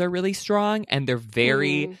scores are really strong and they're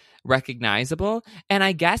very recognizable. And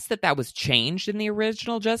I guess that was changed in the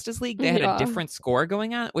original Justice League. They had a different score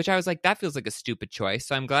going on, which I was like, that feels like a stupid choice.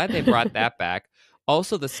 So I'm glad they brought that back.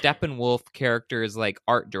 Also, the Steppenwolf character's like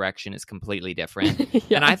art direction is completely different.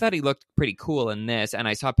 Yeah. And I thought he looked pretty cool in this. And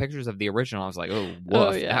I saw pictures of the original. I was like, oh,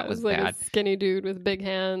 woof, that was like bad. A skinny dude with big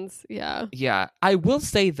hands. Yeah. Yeah. I will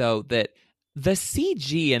say, though, that the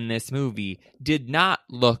CG in this movie did not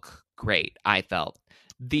look great, I felt.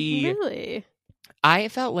 Really? I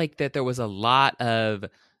felt like that there was a lot of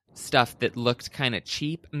stuff that looked kind of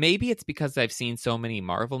cheap. Maybe it's because I've seen so many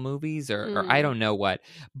Marvel movies or I don't know what,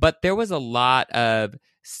 but there was a lot of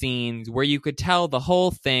scenes where you could tell the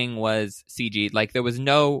whole thing was CG. Like there was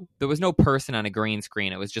no person on a green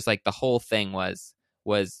screen. It was just like the whole thing was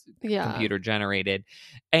computer generated.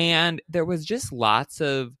 And there was just lots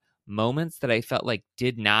of moments that I felt like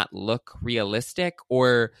did not look realistic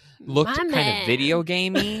or looked kind of video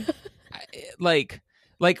gamey. Like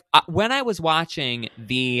when I was watching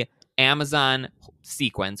the Amazon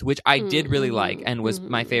sequence, which I did really like and was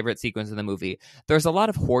my favorite sequence in the movie. There's a lot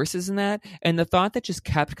of horses in that, and the thought that just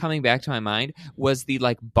kept coming back to my mind was the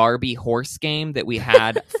like Barbie horse game that we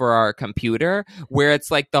had for our computer, where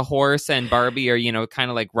it's like the horse and Barbie are, you know, kind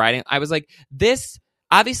of like riding. I was like, this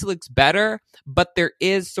obviously looks better, but there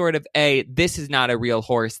is sort of this is not a real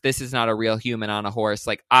horse, this is not a real human on a horse.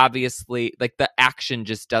 Like, obviously, like the action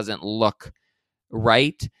just doesn't look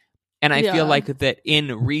right. And I feel like that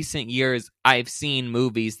in recent years, I've seen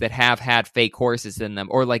movies that have had fake horses in them,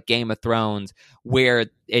 or like Game of Thrones, where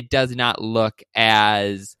it does not look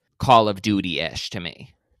as Call of Duty-ish to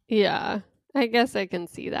me. Yeah, I guess I can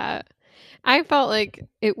see that. I felt like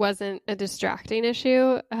it wasn't a distracting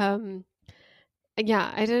issue.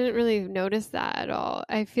 Yeah, I didn't really notice that at all.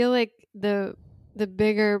 I feel like the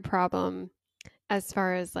bigger problem, as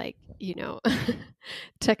far as like, you know,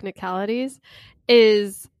 technicalities,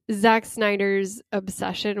 is Zack Snyder's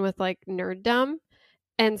obsession with like nerddom.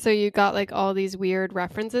 And so you got like all these weird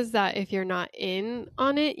references that if you're not in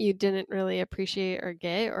on it, you didn't really appreciate or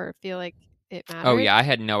get or feel like it mattered. Oh yeah, I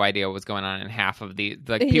had no idea what was going on in half of the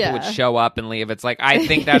like people would show up and leave. It's like, I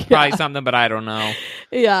think that's probably something, but I don't know.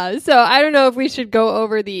 Yeah, so I don't know if we should go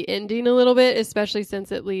over the ending a little bit, especially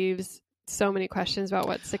since it leaves so many questions about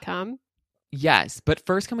what's to come. Yes, but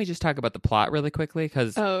first, can we just talk about the plot really quickly?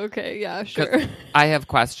 Because okay, yeah, sure. I have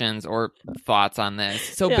questions or thoughts on this.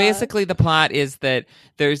 So basically, the plot is that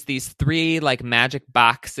there's these 3 like magic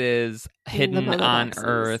boxes hidden on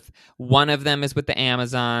Earth. One of them is with the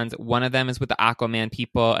Amazons. One of them is with the Aquaman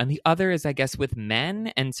people, and the other is, I guess, with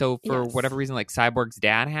men. And so, for whatever reason, like Cyborg's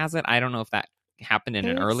dad has it. I don't know if that happened in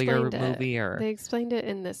an earlier movie or they explained it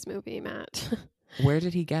in this movie, Matt. Where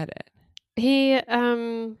did he get it? He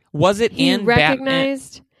was it he in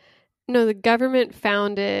recognized Batman? No, the government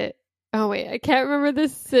found it. Oh wait, I can't remember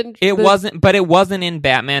this. It wasn't in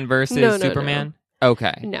Batman versus Superman. No.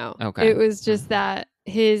 Okay. No. Okay. It was just that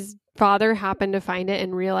his father happened to find it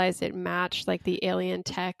and realized it matched like the alien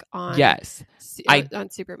tech on on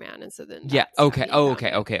Superman, and so then okay.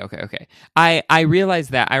 I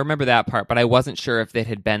realized that. I remember that part, but I wasn't sure if it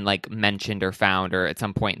had been like mentioned or found or at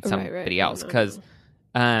some point in somebody else because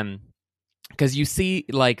you see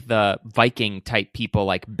like the Viking type people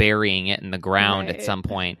like burying it in the ground at some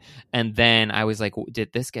point. And then I was like,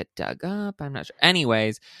 did this get dug up? I'm not sure.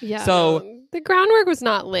 Anyways. Yeah. So the groundwork was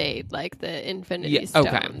not laid like the Infinity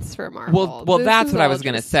Stones for Marvel. Well, that's what I was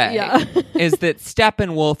going to say is that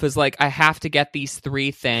Steppenwolf is like, I have to get these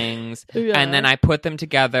 3 things and then I put them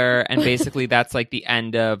together and basically that's like the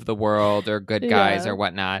end of the world or good guys or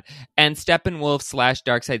whatnot. And Steppenwolf /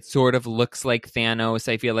 Darkseid sort of looks like Thanos,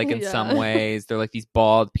 I feel like, in some ways. They're like these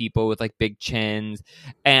bald people with like big chins,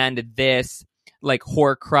 and this like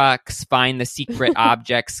Horcrux find the secret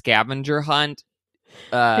object scavenger hunt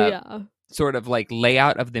sort of like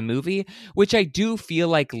layout of the movie, which I do feel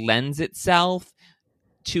like lends itself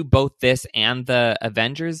to both this and the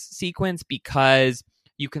Avengers sequence, because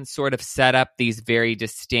you can sort of set up these very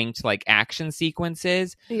distinct like action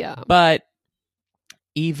sequences. But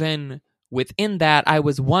even within that, I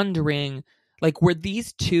was wondering, like, were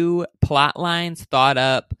these 2 plot lines thought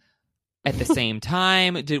up at the same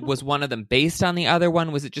time? Was one of them based on the other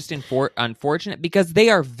one? Was it just unfortunate? Because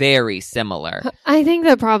they are very similar. I think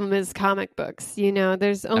the problem is comic books. You know,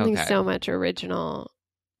 there's only so much original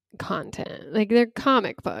content. Like, they're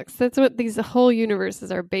comic books. That's what these whole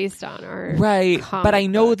universes are based on. But I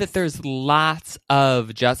know that there's lots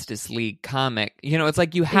of Justice League comic. You know, it's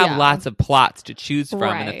like you have lots of plots to choose from,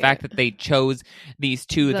 and the fact that they chose these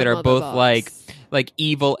 2 that are both like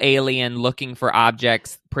evil alien looking for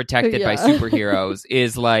objects protected by superheroes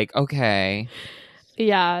is like, okay.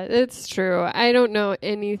 Yeah, it's true. I don't know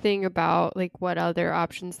anything about like what other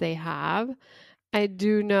options they have. I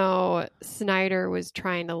do know Snyder was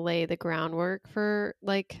trying to lay the groundwork for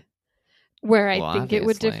like where I think it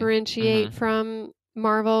would differentiate from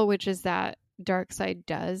Marvel, which is that Darkseid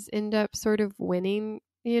does end up sort of winning,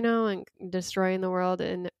 you know, and destroying the world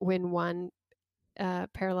and win one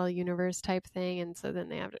parallel universe type thing. And so then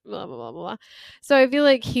they have to blah, blah, blah, blah. So I feel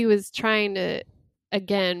like he was trying to,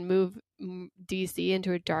 again, move DC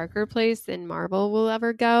into a darker place than Marvel will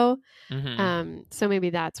ever go. So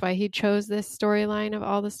maybe that's why he chose this storyline of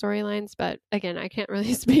all the storylines. But again, I can't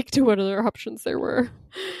really speak to what other options there were.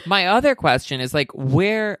 My other question is like,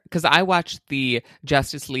 because I watched the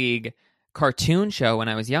Justice League cartoon show when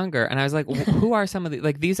I was younger, and I was like, who are some of the,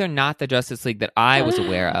 like, these are not the Justice League that I was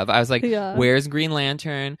aware of. I was like, where's Green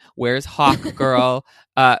Lantern? Where's Hawk Girl?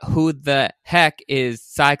 Who the heck is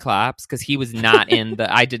Cyclops? Because he was not in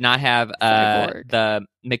I did not have the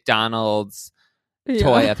McDonald's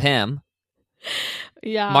toy of him.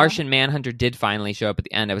 Yeah. Martian Manhunter did finally show up at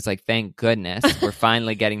the end. I was like, thank goodness. We're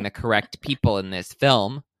finally getting the correct people in this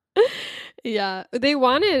film. Yeah. He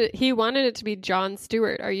wanted it to be Jon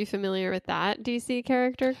Stewart. Are you familiar with that DC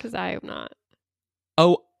character? Because I am not.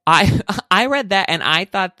 Oh, I read that and I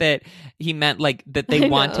thought that he meant like that they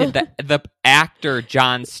wanted the actor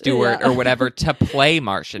Jon Stewart or whatever to play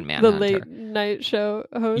Martian Manhunter. The late night show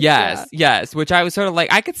host. Yes, which I was sort of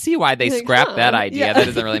like, I could see why they scrapped that idea. Yeah. That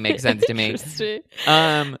doesn't really make sense to me.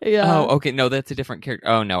 Yeah. Oh, okay, no, that's a different character.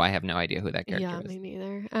 Oh no, I have no idea who that character is. Me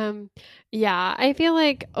neither. Yeah, I feel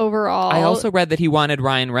like overall, I also read that he wanted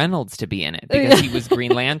Ryan Reynolds to be in it because he was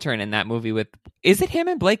Green Lantern in that movie with. Is it him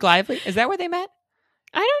and Blake Lively? Is that where they met?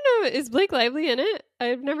 I don't know. Is Blake Lively in it?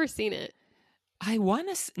 I've never seen it. I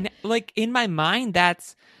want to, like, in my mind,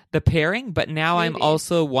 that's the pairing, but now Maybe. I'm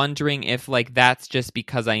also wondering if, like, that's just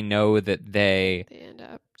because I know that they end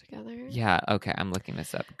up together. Yeah, okay, I'm looking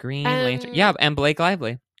this up. Green Lantern. Yeah, and Blake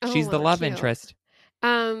Lively. She's the love interest.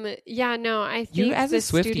 Yeah, no, I think you as a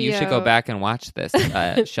Swiftie, you should go back and watch this,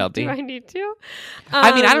 Shelby. Do I need to?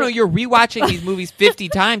 I mean, I don't know. You're rewatching these movies 50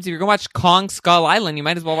 times. If you're going to watch Kong Skull Island, you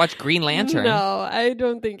might as well watch Green Lantern. No, I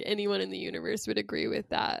don't think anyone in the universe would agree with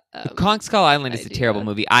that. Kong Skull Island is a terrible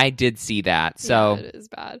movie. I did see that, so yeah, it is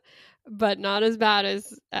bad. But not as bad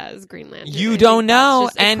as Green Lantern. You don't know,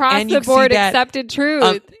 and across the board accepted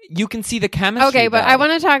truth. You can see the chemistry. Okay, but I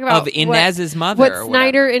want to talk about of Inez's mother. What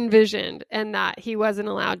Snyder envisioned, and that he wasn't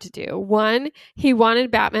allowed to do. One, he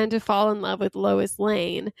wanted Batman to fall in love with Lois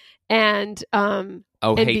Lane, and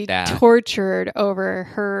be tortured over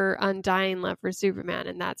her undying love for Superman,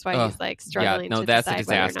 and that's why he's like struggling. Yeah, no, to that's decide a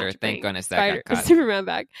disaster. whether or not to Thank goodness that got cut. Superman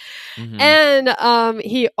back. Mm-hmm. And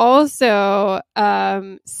he also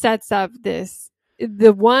sets up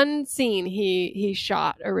the one scene he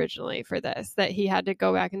shot originally for this that he had to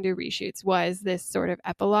go back and do reshoots was this sort of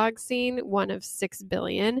epilogue scene, one of 6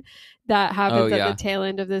 billion that happens at the tail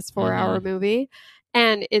end of this 4-hour movie,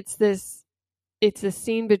 and it's a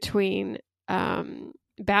scene between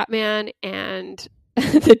Batman and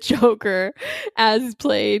the Joker, as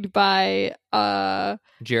played by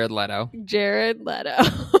Jared Leto.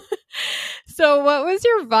 So what was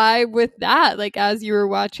your vibe with that? Like, as you were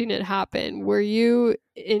watching it happen, were you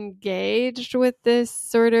engaged with this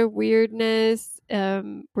sort of weirdness?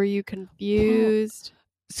 Were you confused?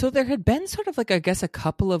 So there had been sort of like, I guess, a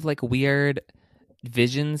couple of like weird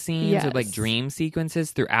vision scenes or like dream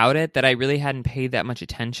sequences throughout it that I really hadn't paid that much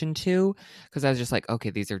attention to, because I was just like,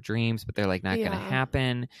 okay, these are dreams, but they're like not going to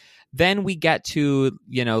happen. Then we get to,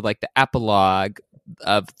 like the epilogue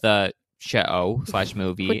of the show /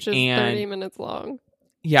 movie, which is 30 minutes long.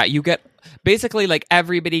 Yeah, you get basically like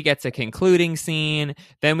everybody gets a concluding scene.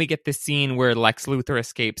 Then we get the scene where Lex Luthor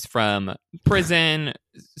escapes from prison.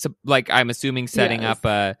 So, like, I'm assuming setting up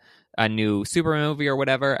a new Superman movie or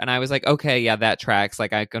whatever. And I was like, okay, yeah, that tracks.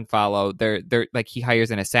 Like, I can follow. They're like, he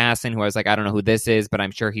hires an assassin who I was like, I don't know who this is, but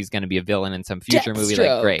I'm sure he's going to be a villain in some future movie.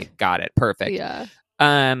 Like, great, got it, perfect. Yeah.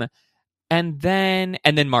 And then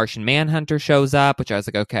Martian Manhunter shows up, which I was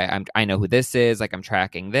like, okay, I know who this is. Like, I'm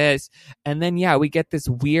tracking this. And then, we get this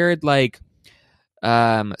weird, like,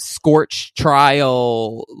 Scorch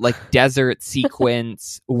trial, like, desert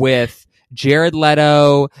sequence with Jared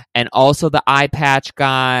Leto and also the eye patch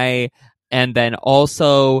guy, and then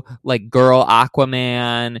also, like, girl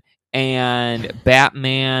Aquaman and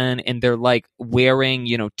Batman, and they're like wearing,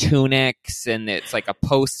 tunics, and it's like a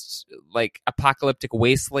post like apocalyptic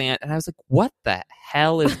wasteland, and I was like, what the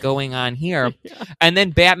hell is going on here? And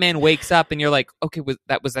then Batman wakes up and you're like, okay, was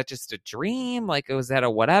that just a dream? Like, was that a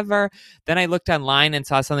whatever? Then I looked online and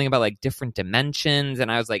saw something about like different dimensions, and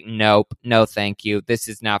I was like, nope, no thank you, this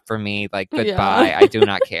is not for me, like, goodbye. I do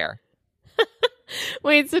not care.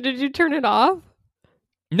 Wait, so did you turn it off?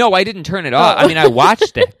 No, I didn't turn it off. I mean, I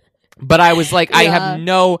watched it. But I was like, I have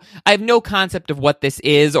no concept of what this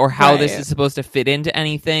is or how this is supposed to fit into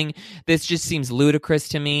anything. This just seems ludicrous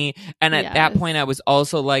to me. And at that point, I was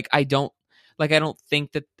also like, I don't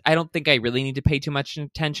think I really need to pay too much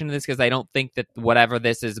attention to this, because I don't think that whatever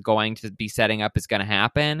this is going to be setting up is going to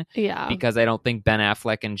happen. Yeah. Because I don't think Ben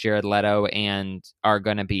Affleck and Jared Leto are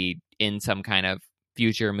going to be in some kind of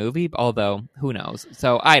future movie, although who knows?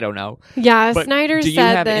 So I don't know. Yeah, but Snyder said do you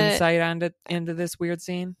have that, insight into this weird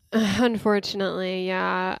scene? Unfortunately,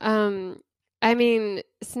 yeah. I mean,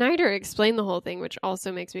 Snyder explained the whole thing, which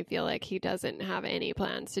also makes me feel like he doesn't have any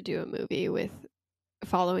plans to do a movie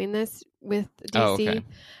following this with DC.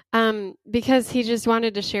 Because he just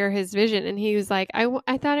wanted to share his vision, and he was like,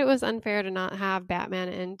 I thought it was unfair to not have Batman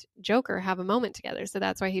and Joker have a moment together, so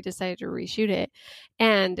that's why he decided to reshoot it.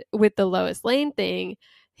 And with the Lois Lane thing,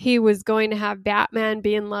 he was going to have Batman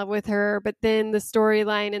be in love with her, but then the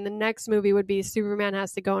storyline in the next movie would be Superman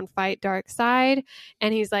has to go and fight Darkseid,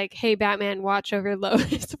 and he's like, hey, Batman, watch over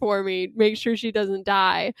Lois for me, make sure she doesn't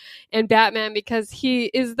die. And Batman, because he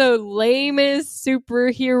is the lamest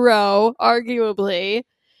superhero, arguably,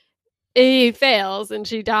 he fails and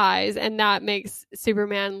she dies, and that makes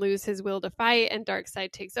Superman lose his will to fight, and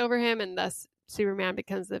Darkseid takes over him, and thus Superman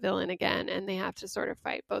becomes the villain again, and they have to sort of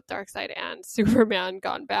fight both Darkseid and Superman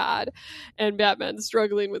gone bad, and Batman's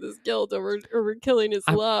struggling with his guilt over killing his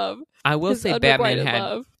love. I will say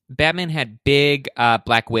Batman had big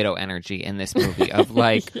Black Widow energy in this movie of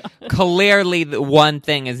like clearly the one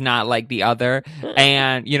thing is not like the other,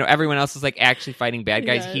 and everyone else is like actually fighting bad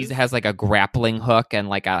guys. Yes. He has like a grappling hook and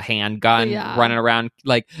like a handgun running around,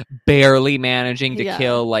 like barely managing to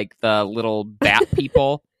kill like the little bat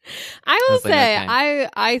people. I will say, okay.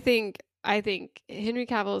 I think Henry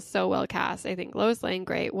Cavill is so well cast. I think Lois Lane,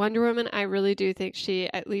 great. Wonder Woman, I really do think she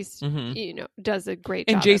at least, does a great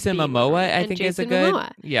job. And Jason Momoa, I think, is a good.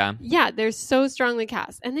 Yeah, they're so strongly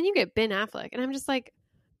cast. And then you get Ben Affleck, and I'm just like,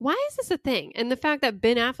 why is this a thing? And the fact that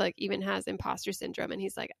Ben Affleck even has imposter syndrome, and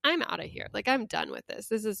he's like, I'm out of here. Like, I'm done with this.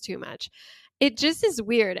 This is too much. It just is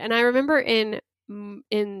weird. And I remember in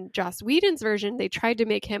Joss Whedon's version, they tried to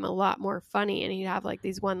make him a lot more funny, and he'd have like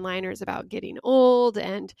these one-liners about getting old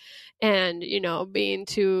and being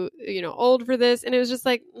too old for this, and it was just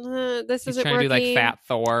like this isn't trying working. To do like Fat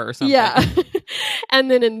Thor or something. Yeah.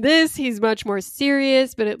 And then in this, he's much more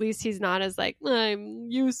serious, but at least he's not as like I'm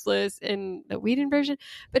useless in the Whedon version.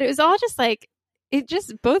 But it was all just like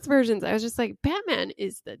both versions, I was just like, Batman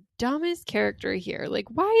is the dumbest character here. Like,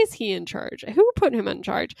 why is he in charge? Who put him in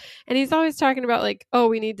charge? And he's always talking about like, oh,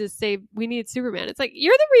 we need Superman. It's like,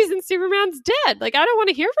 you're the reason Superman's dead. Like, I don't want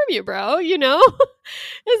to hear from you, bro.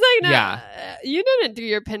 It's like, no, you didn't do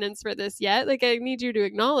your penance for this yet. Like, I need you to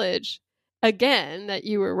acknowledge again that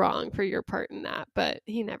you were wrong for your part in that. But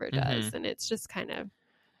he never does. Mm-hmm. And it's just kind of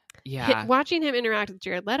watching him interact with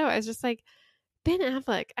Jared Leto, I was just like, Ben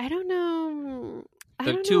Affleck, I don't know.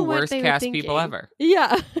 The two worst cast people ever.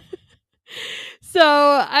 Yeah. So,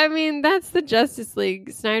 I mean, that's the Justice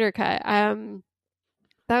League Snyder Cut. That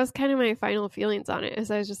was kind of my final feelings on it, as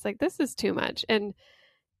I was just like, this is too much.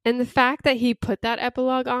 And the fact that he put that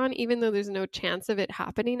epilogue on, even though there's no chance of it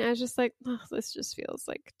happening, I was just like, oh, this just feels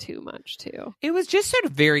like too much too. It was just sort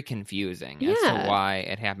of very confusing as to why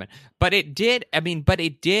it happened. But it did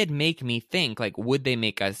make me think, like, would they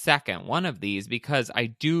make a second one of these? Because I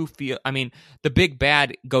do feel, the big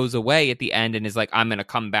bad goes away at the end and is like, I'm going to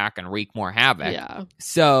come back and wreak more havoc. Yeah.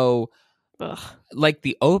 So, like,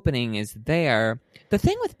 the opening is there. The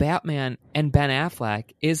thing with Batman and Ben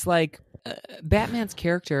Affleck is, like, Batman's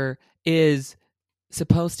character is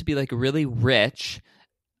supposed to be like really rich,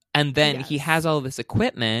 and then he has all this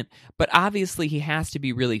equipment, but obviously he has to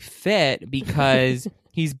be really fit because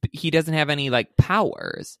he doesn't have any like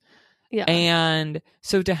powers. Yeah. And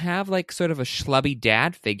so to have like sort of a schlubby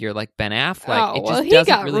dad figure like Ben Affleck,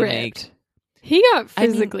 doesn't really make. He got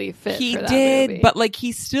physically fit. He for that did, movie. But like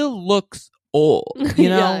he still looks old, you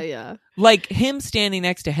know? Yeah. Like him standing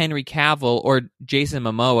next to Henry Cavill or Jason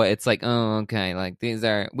Momoa, it's like, oh, okay, like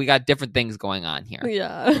we got different things going on here.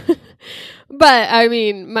 Yeah. But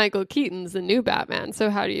Michael Keaton's the new Batman, so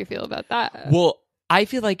how do you feel about that? Well, I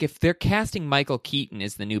feel like if they're casting Michael Keaton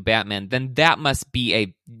as the new Batman, then there must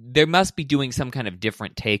be doing some kind of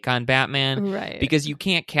different take on Batman. Right. Because you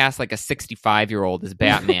can't cast like a 65-year-old as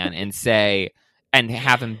Batman and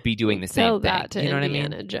have him be doing the same thing. That to you know Indiana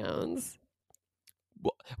what I mean? Jones.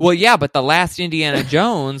 Well, yeah, but the last Indiana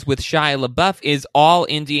Jones with Shia LaBeouf is all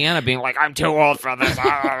Indiana being like, I'm too old for this,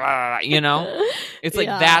 you know? It's like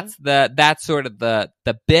that's sort of the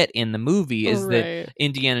bit in the movie is that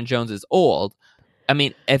Indiana Jones is old.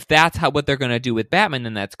 If that's what they're going to do with Batman,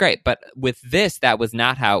 then that's great. But with this, that was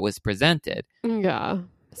not how it was presented. Yeah.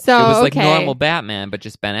 So it was like normal Batman, but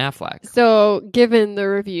just Ben Affleck. So given the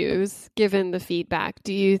reviews, given the feedback,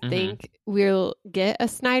 do you think we'll get a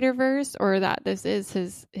Snyderverse, or that this is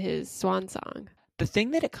his swan song? The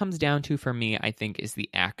thing that it comes down to for me, I think, is the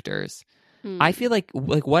actors. I feel like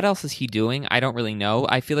what else is he doing? I don't really know.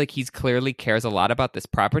 I feel like he's clearly cares a lot about this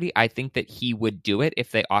property. I think that he would do it if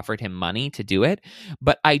they offered him money to do it.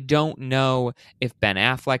 But I don't know if Ben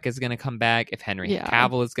Affleck is going to come back, if Henry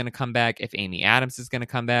Cavill is going to come back, if Amy Adams is going to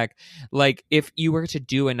come back. Like, if you were to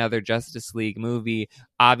do another Justice League movie,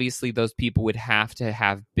 obviously those people would have to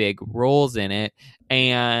have big roles in it.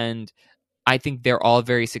 And I think they're all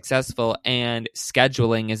very successful, and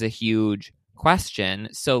scheduling is a huge question.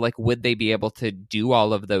 So like, would they be able to do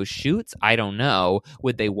all of those shoots? I don't know.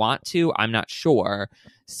 Would they want to? I'm not sure.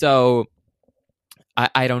 So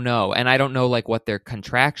I don't know. And I don't know like what they're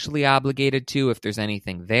contractually obligated to, if there's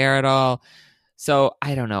anything there at all. So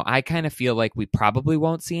I don't know. I kind of feel like we probably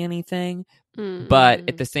won't see anything. But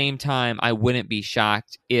at the same time, I wouldn't be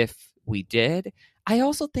shocked if we did. I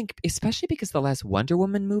also think, especially because the last Wonder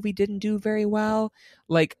Woman movie didn't do very well,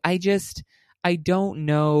 like I don't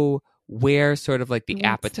know where sort of like the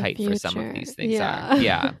appetite for some of these things are.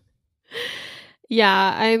 Yeah.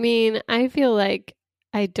 Yeah. I mean, I feel like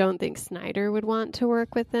I don't think Snyder would want to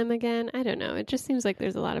work with them again. I don't know. It just seems like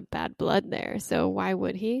there's a lot of bad blood there. So why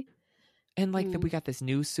would he? And like we got this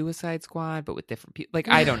new Suicide Squad, but with different people. Like,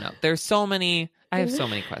 I don't know. There's so many. I have so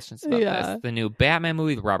many questions about this. The new Batman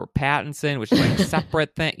movie with Robert Pattinson, which is like a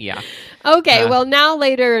separate thing. Yeah. Okay. Well, now,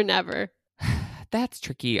 later, or never. That's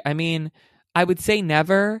tricky. I mean, I would say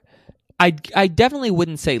never. I definitely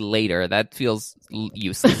wouldn't say later. That feels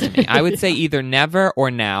useless to me. I would say either never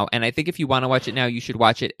or now. And I think if you want to watch it now, you should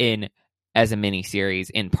watch it as a mini series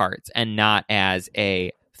in parts and not as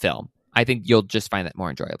a film. I think you'll just find that more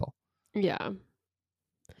enjoyable. Yeah.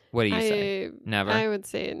 What do you say? Never? I would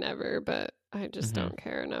say never, but I just don't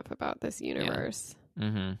care enough about this universe. Yeah.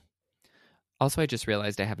 Mm-hmm. Also, I just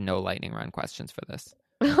realized I have no lightning round questions for this.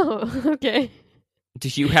 Oh, okay. Do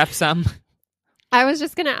you have some? I was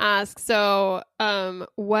just going to ask, so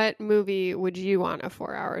what movie would you want a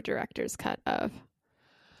 4-hour director's cut of?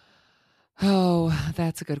 Oh,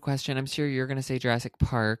 that's a good question. I'm sure you're going to say Jurassic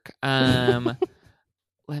Park. Let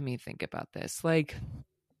me think about this. Like,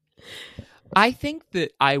 I think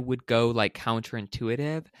that I would go like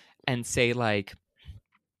counterintuitive and say like,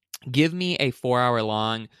 give me a 4-hour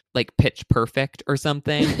long like Pitch Perfect or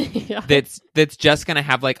something that's just gonna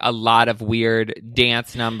have like a lot of weird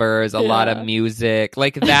dance numbers, a lot of music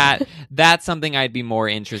like that. That's something I'd be more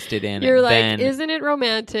interested in. You're like, isn't it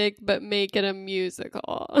romantic, but make it a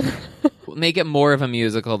musical. Make it more of a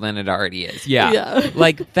musical than it already is.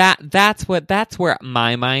 Like that's where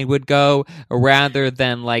my mind would go, rather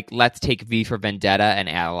than like, let's take V for Vendetta and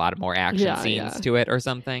add a lot of more action scenes to it or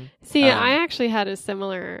something. See, I actually had a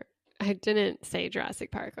similar. I didn't say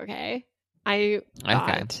Jurassic Park, okay? I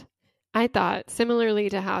thought similarly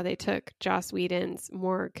to how they took Joss Whedon's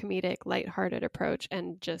more comedic, lighthearted approach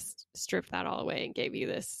and just stripped that all away and gave you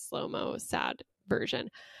this slow-mo, sad version,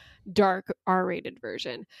 dark R-rated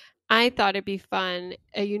version. I thought it'd be fun,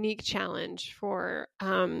 a unique challenge for,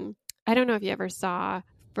 I don't know if you ever saw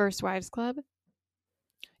First Wives Club.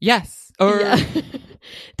 Yes.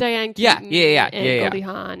 Diane Keaton and Goldie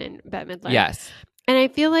Hawn and Bette Midler. Yes. And I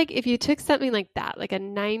feel like if you took something like that, like a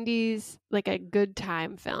 90s, like a good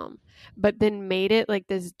time film, but then made it like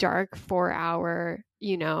this dark 4-hour,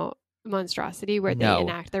 monstrosity where they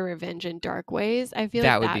enact their revenge in dark ways, I feel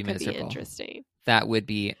like that could be interesting. That would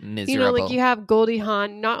be miserable. Like you have Goldie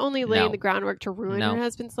Hawn not only laying the groundwork to ruin her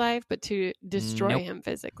husband's life, but to destroy him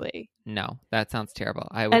physically. No, that sounds terrible.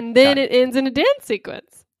 And then it ends in a dance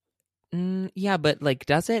sequence. Yeah, but like,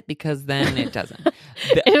 does it? Because then it doesn't.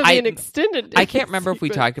 It'll be an extended. I can't remember if we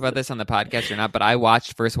talked about this on the podcast or not, but I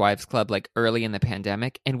watched First Wives Club like early in the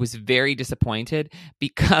pandemic and was very disappointed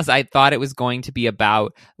because I thought it was going to be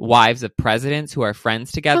about wives of presidents who are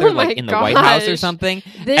friends together, like in the White House or something.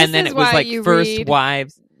 And then it was like First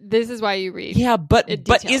Wives. This is why you read. Yeah, but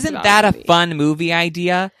isn't that a fun movie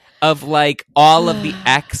idea? Of like all of the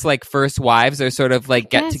ex like first wives are sort of like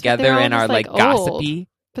get together and are like gossipy.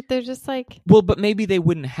 But they're just like... Well, but maybe they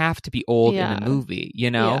wouldn't have to be old in a movie,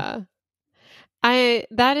 Yeah.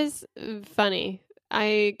 That is funny.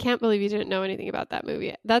 I can't believe you didn't know anything about that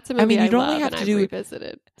movie. That's a movie I love and I've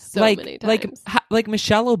revisited so many times. Like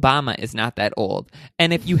Michelle Obama is not that old.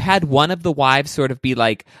 And if you had one of the wives sort of be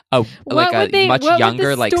like a much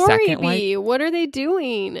younger, like second wife... What are they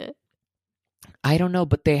doing? I don't know,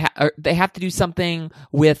 but they have to do something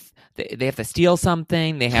with... They have to steal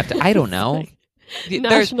something. They have to... I don't know.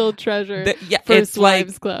 National Treasure. First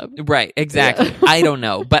Wives Club. Right, exactly. I don't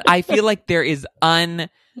know, but I feel like there's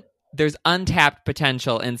untapped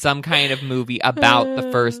potential in some kind of movie about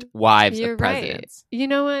the first wives of presidents. Right. You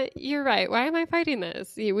know what? You're right. Why am I fighting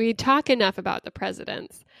this? We talk enough about the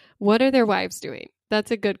presidents. What are their wives doing?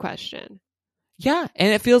 That's a good question. Yeah,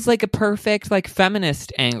 and it feels like a perfect like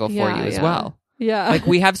feminist angle for you as well. Yeah. Like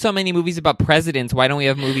we have so many movies about presidents. Why don't we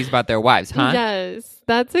have movies about their wives, huh? Yes.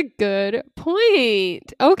 That's a good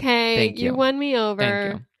point. Okay. Thank you. You won me over.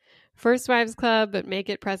 Thank you. First Wives Club, but make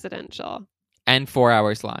it presidential. And 4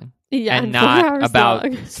 hours long. Yeah. And not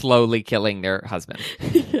about slowly killing their husband.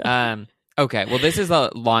 Okay. Well, this is a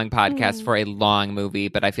long podcast for a long movie,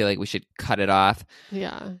 but I feel like we should cut it off.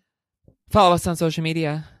 Yeah. Follow us on social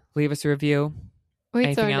media. Leave us a review. Wait,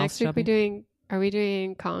 Anything so else, next week Shelby? we're doing Are we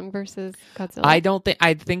doing Kong versus Godzilla?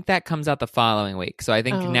 I think that comes out the following week. So I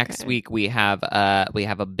think next week we have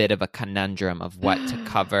a bit of a conundrum of what to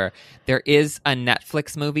cover. There is a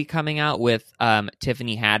Netflix movie coming out with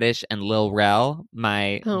Tiffany Haddish and Lil Rel,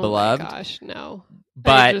 my beloved. Oh my gosh, no.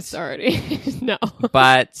 But I just already no.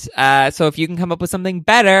 But so if you can come up with something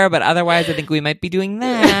better, but otherwise I think we might be doing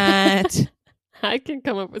that. I can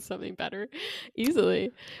come up with something better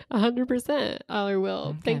easily. 100%. I will.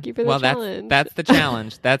 Okay. Thank you for the challenge. That's the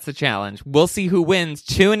challenge. That's the challenge. We'll see who wins.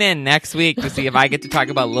 Tune in next week to see if I get to talk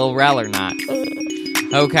about Lil Rel or not.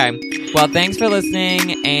 Okay. Well, thanks for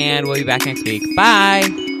listening, and we'll be back next week.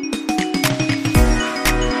 Bye.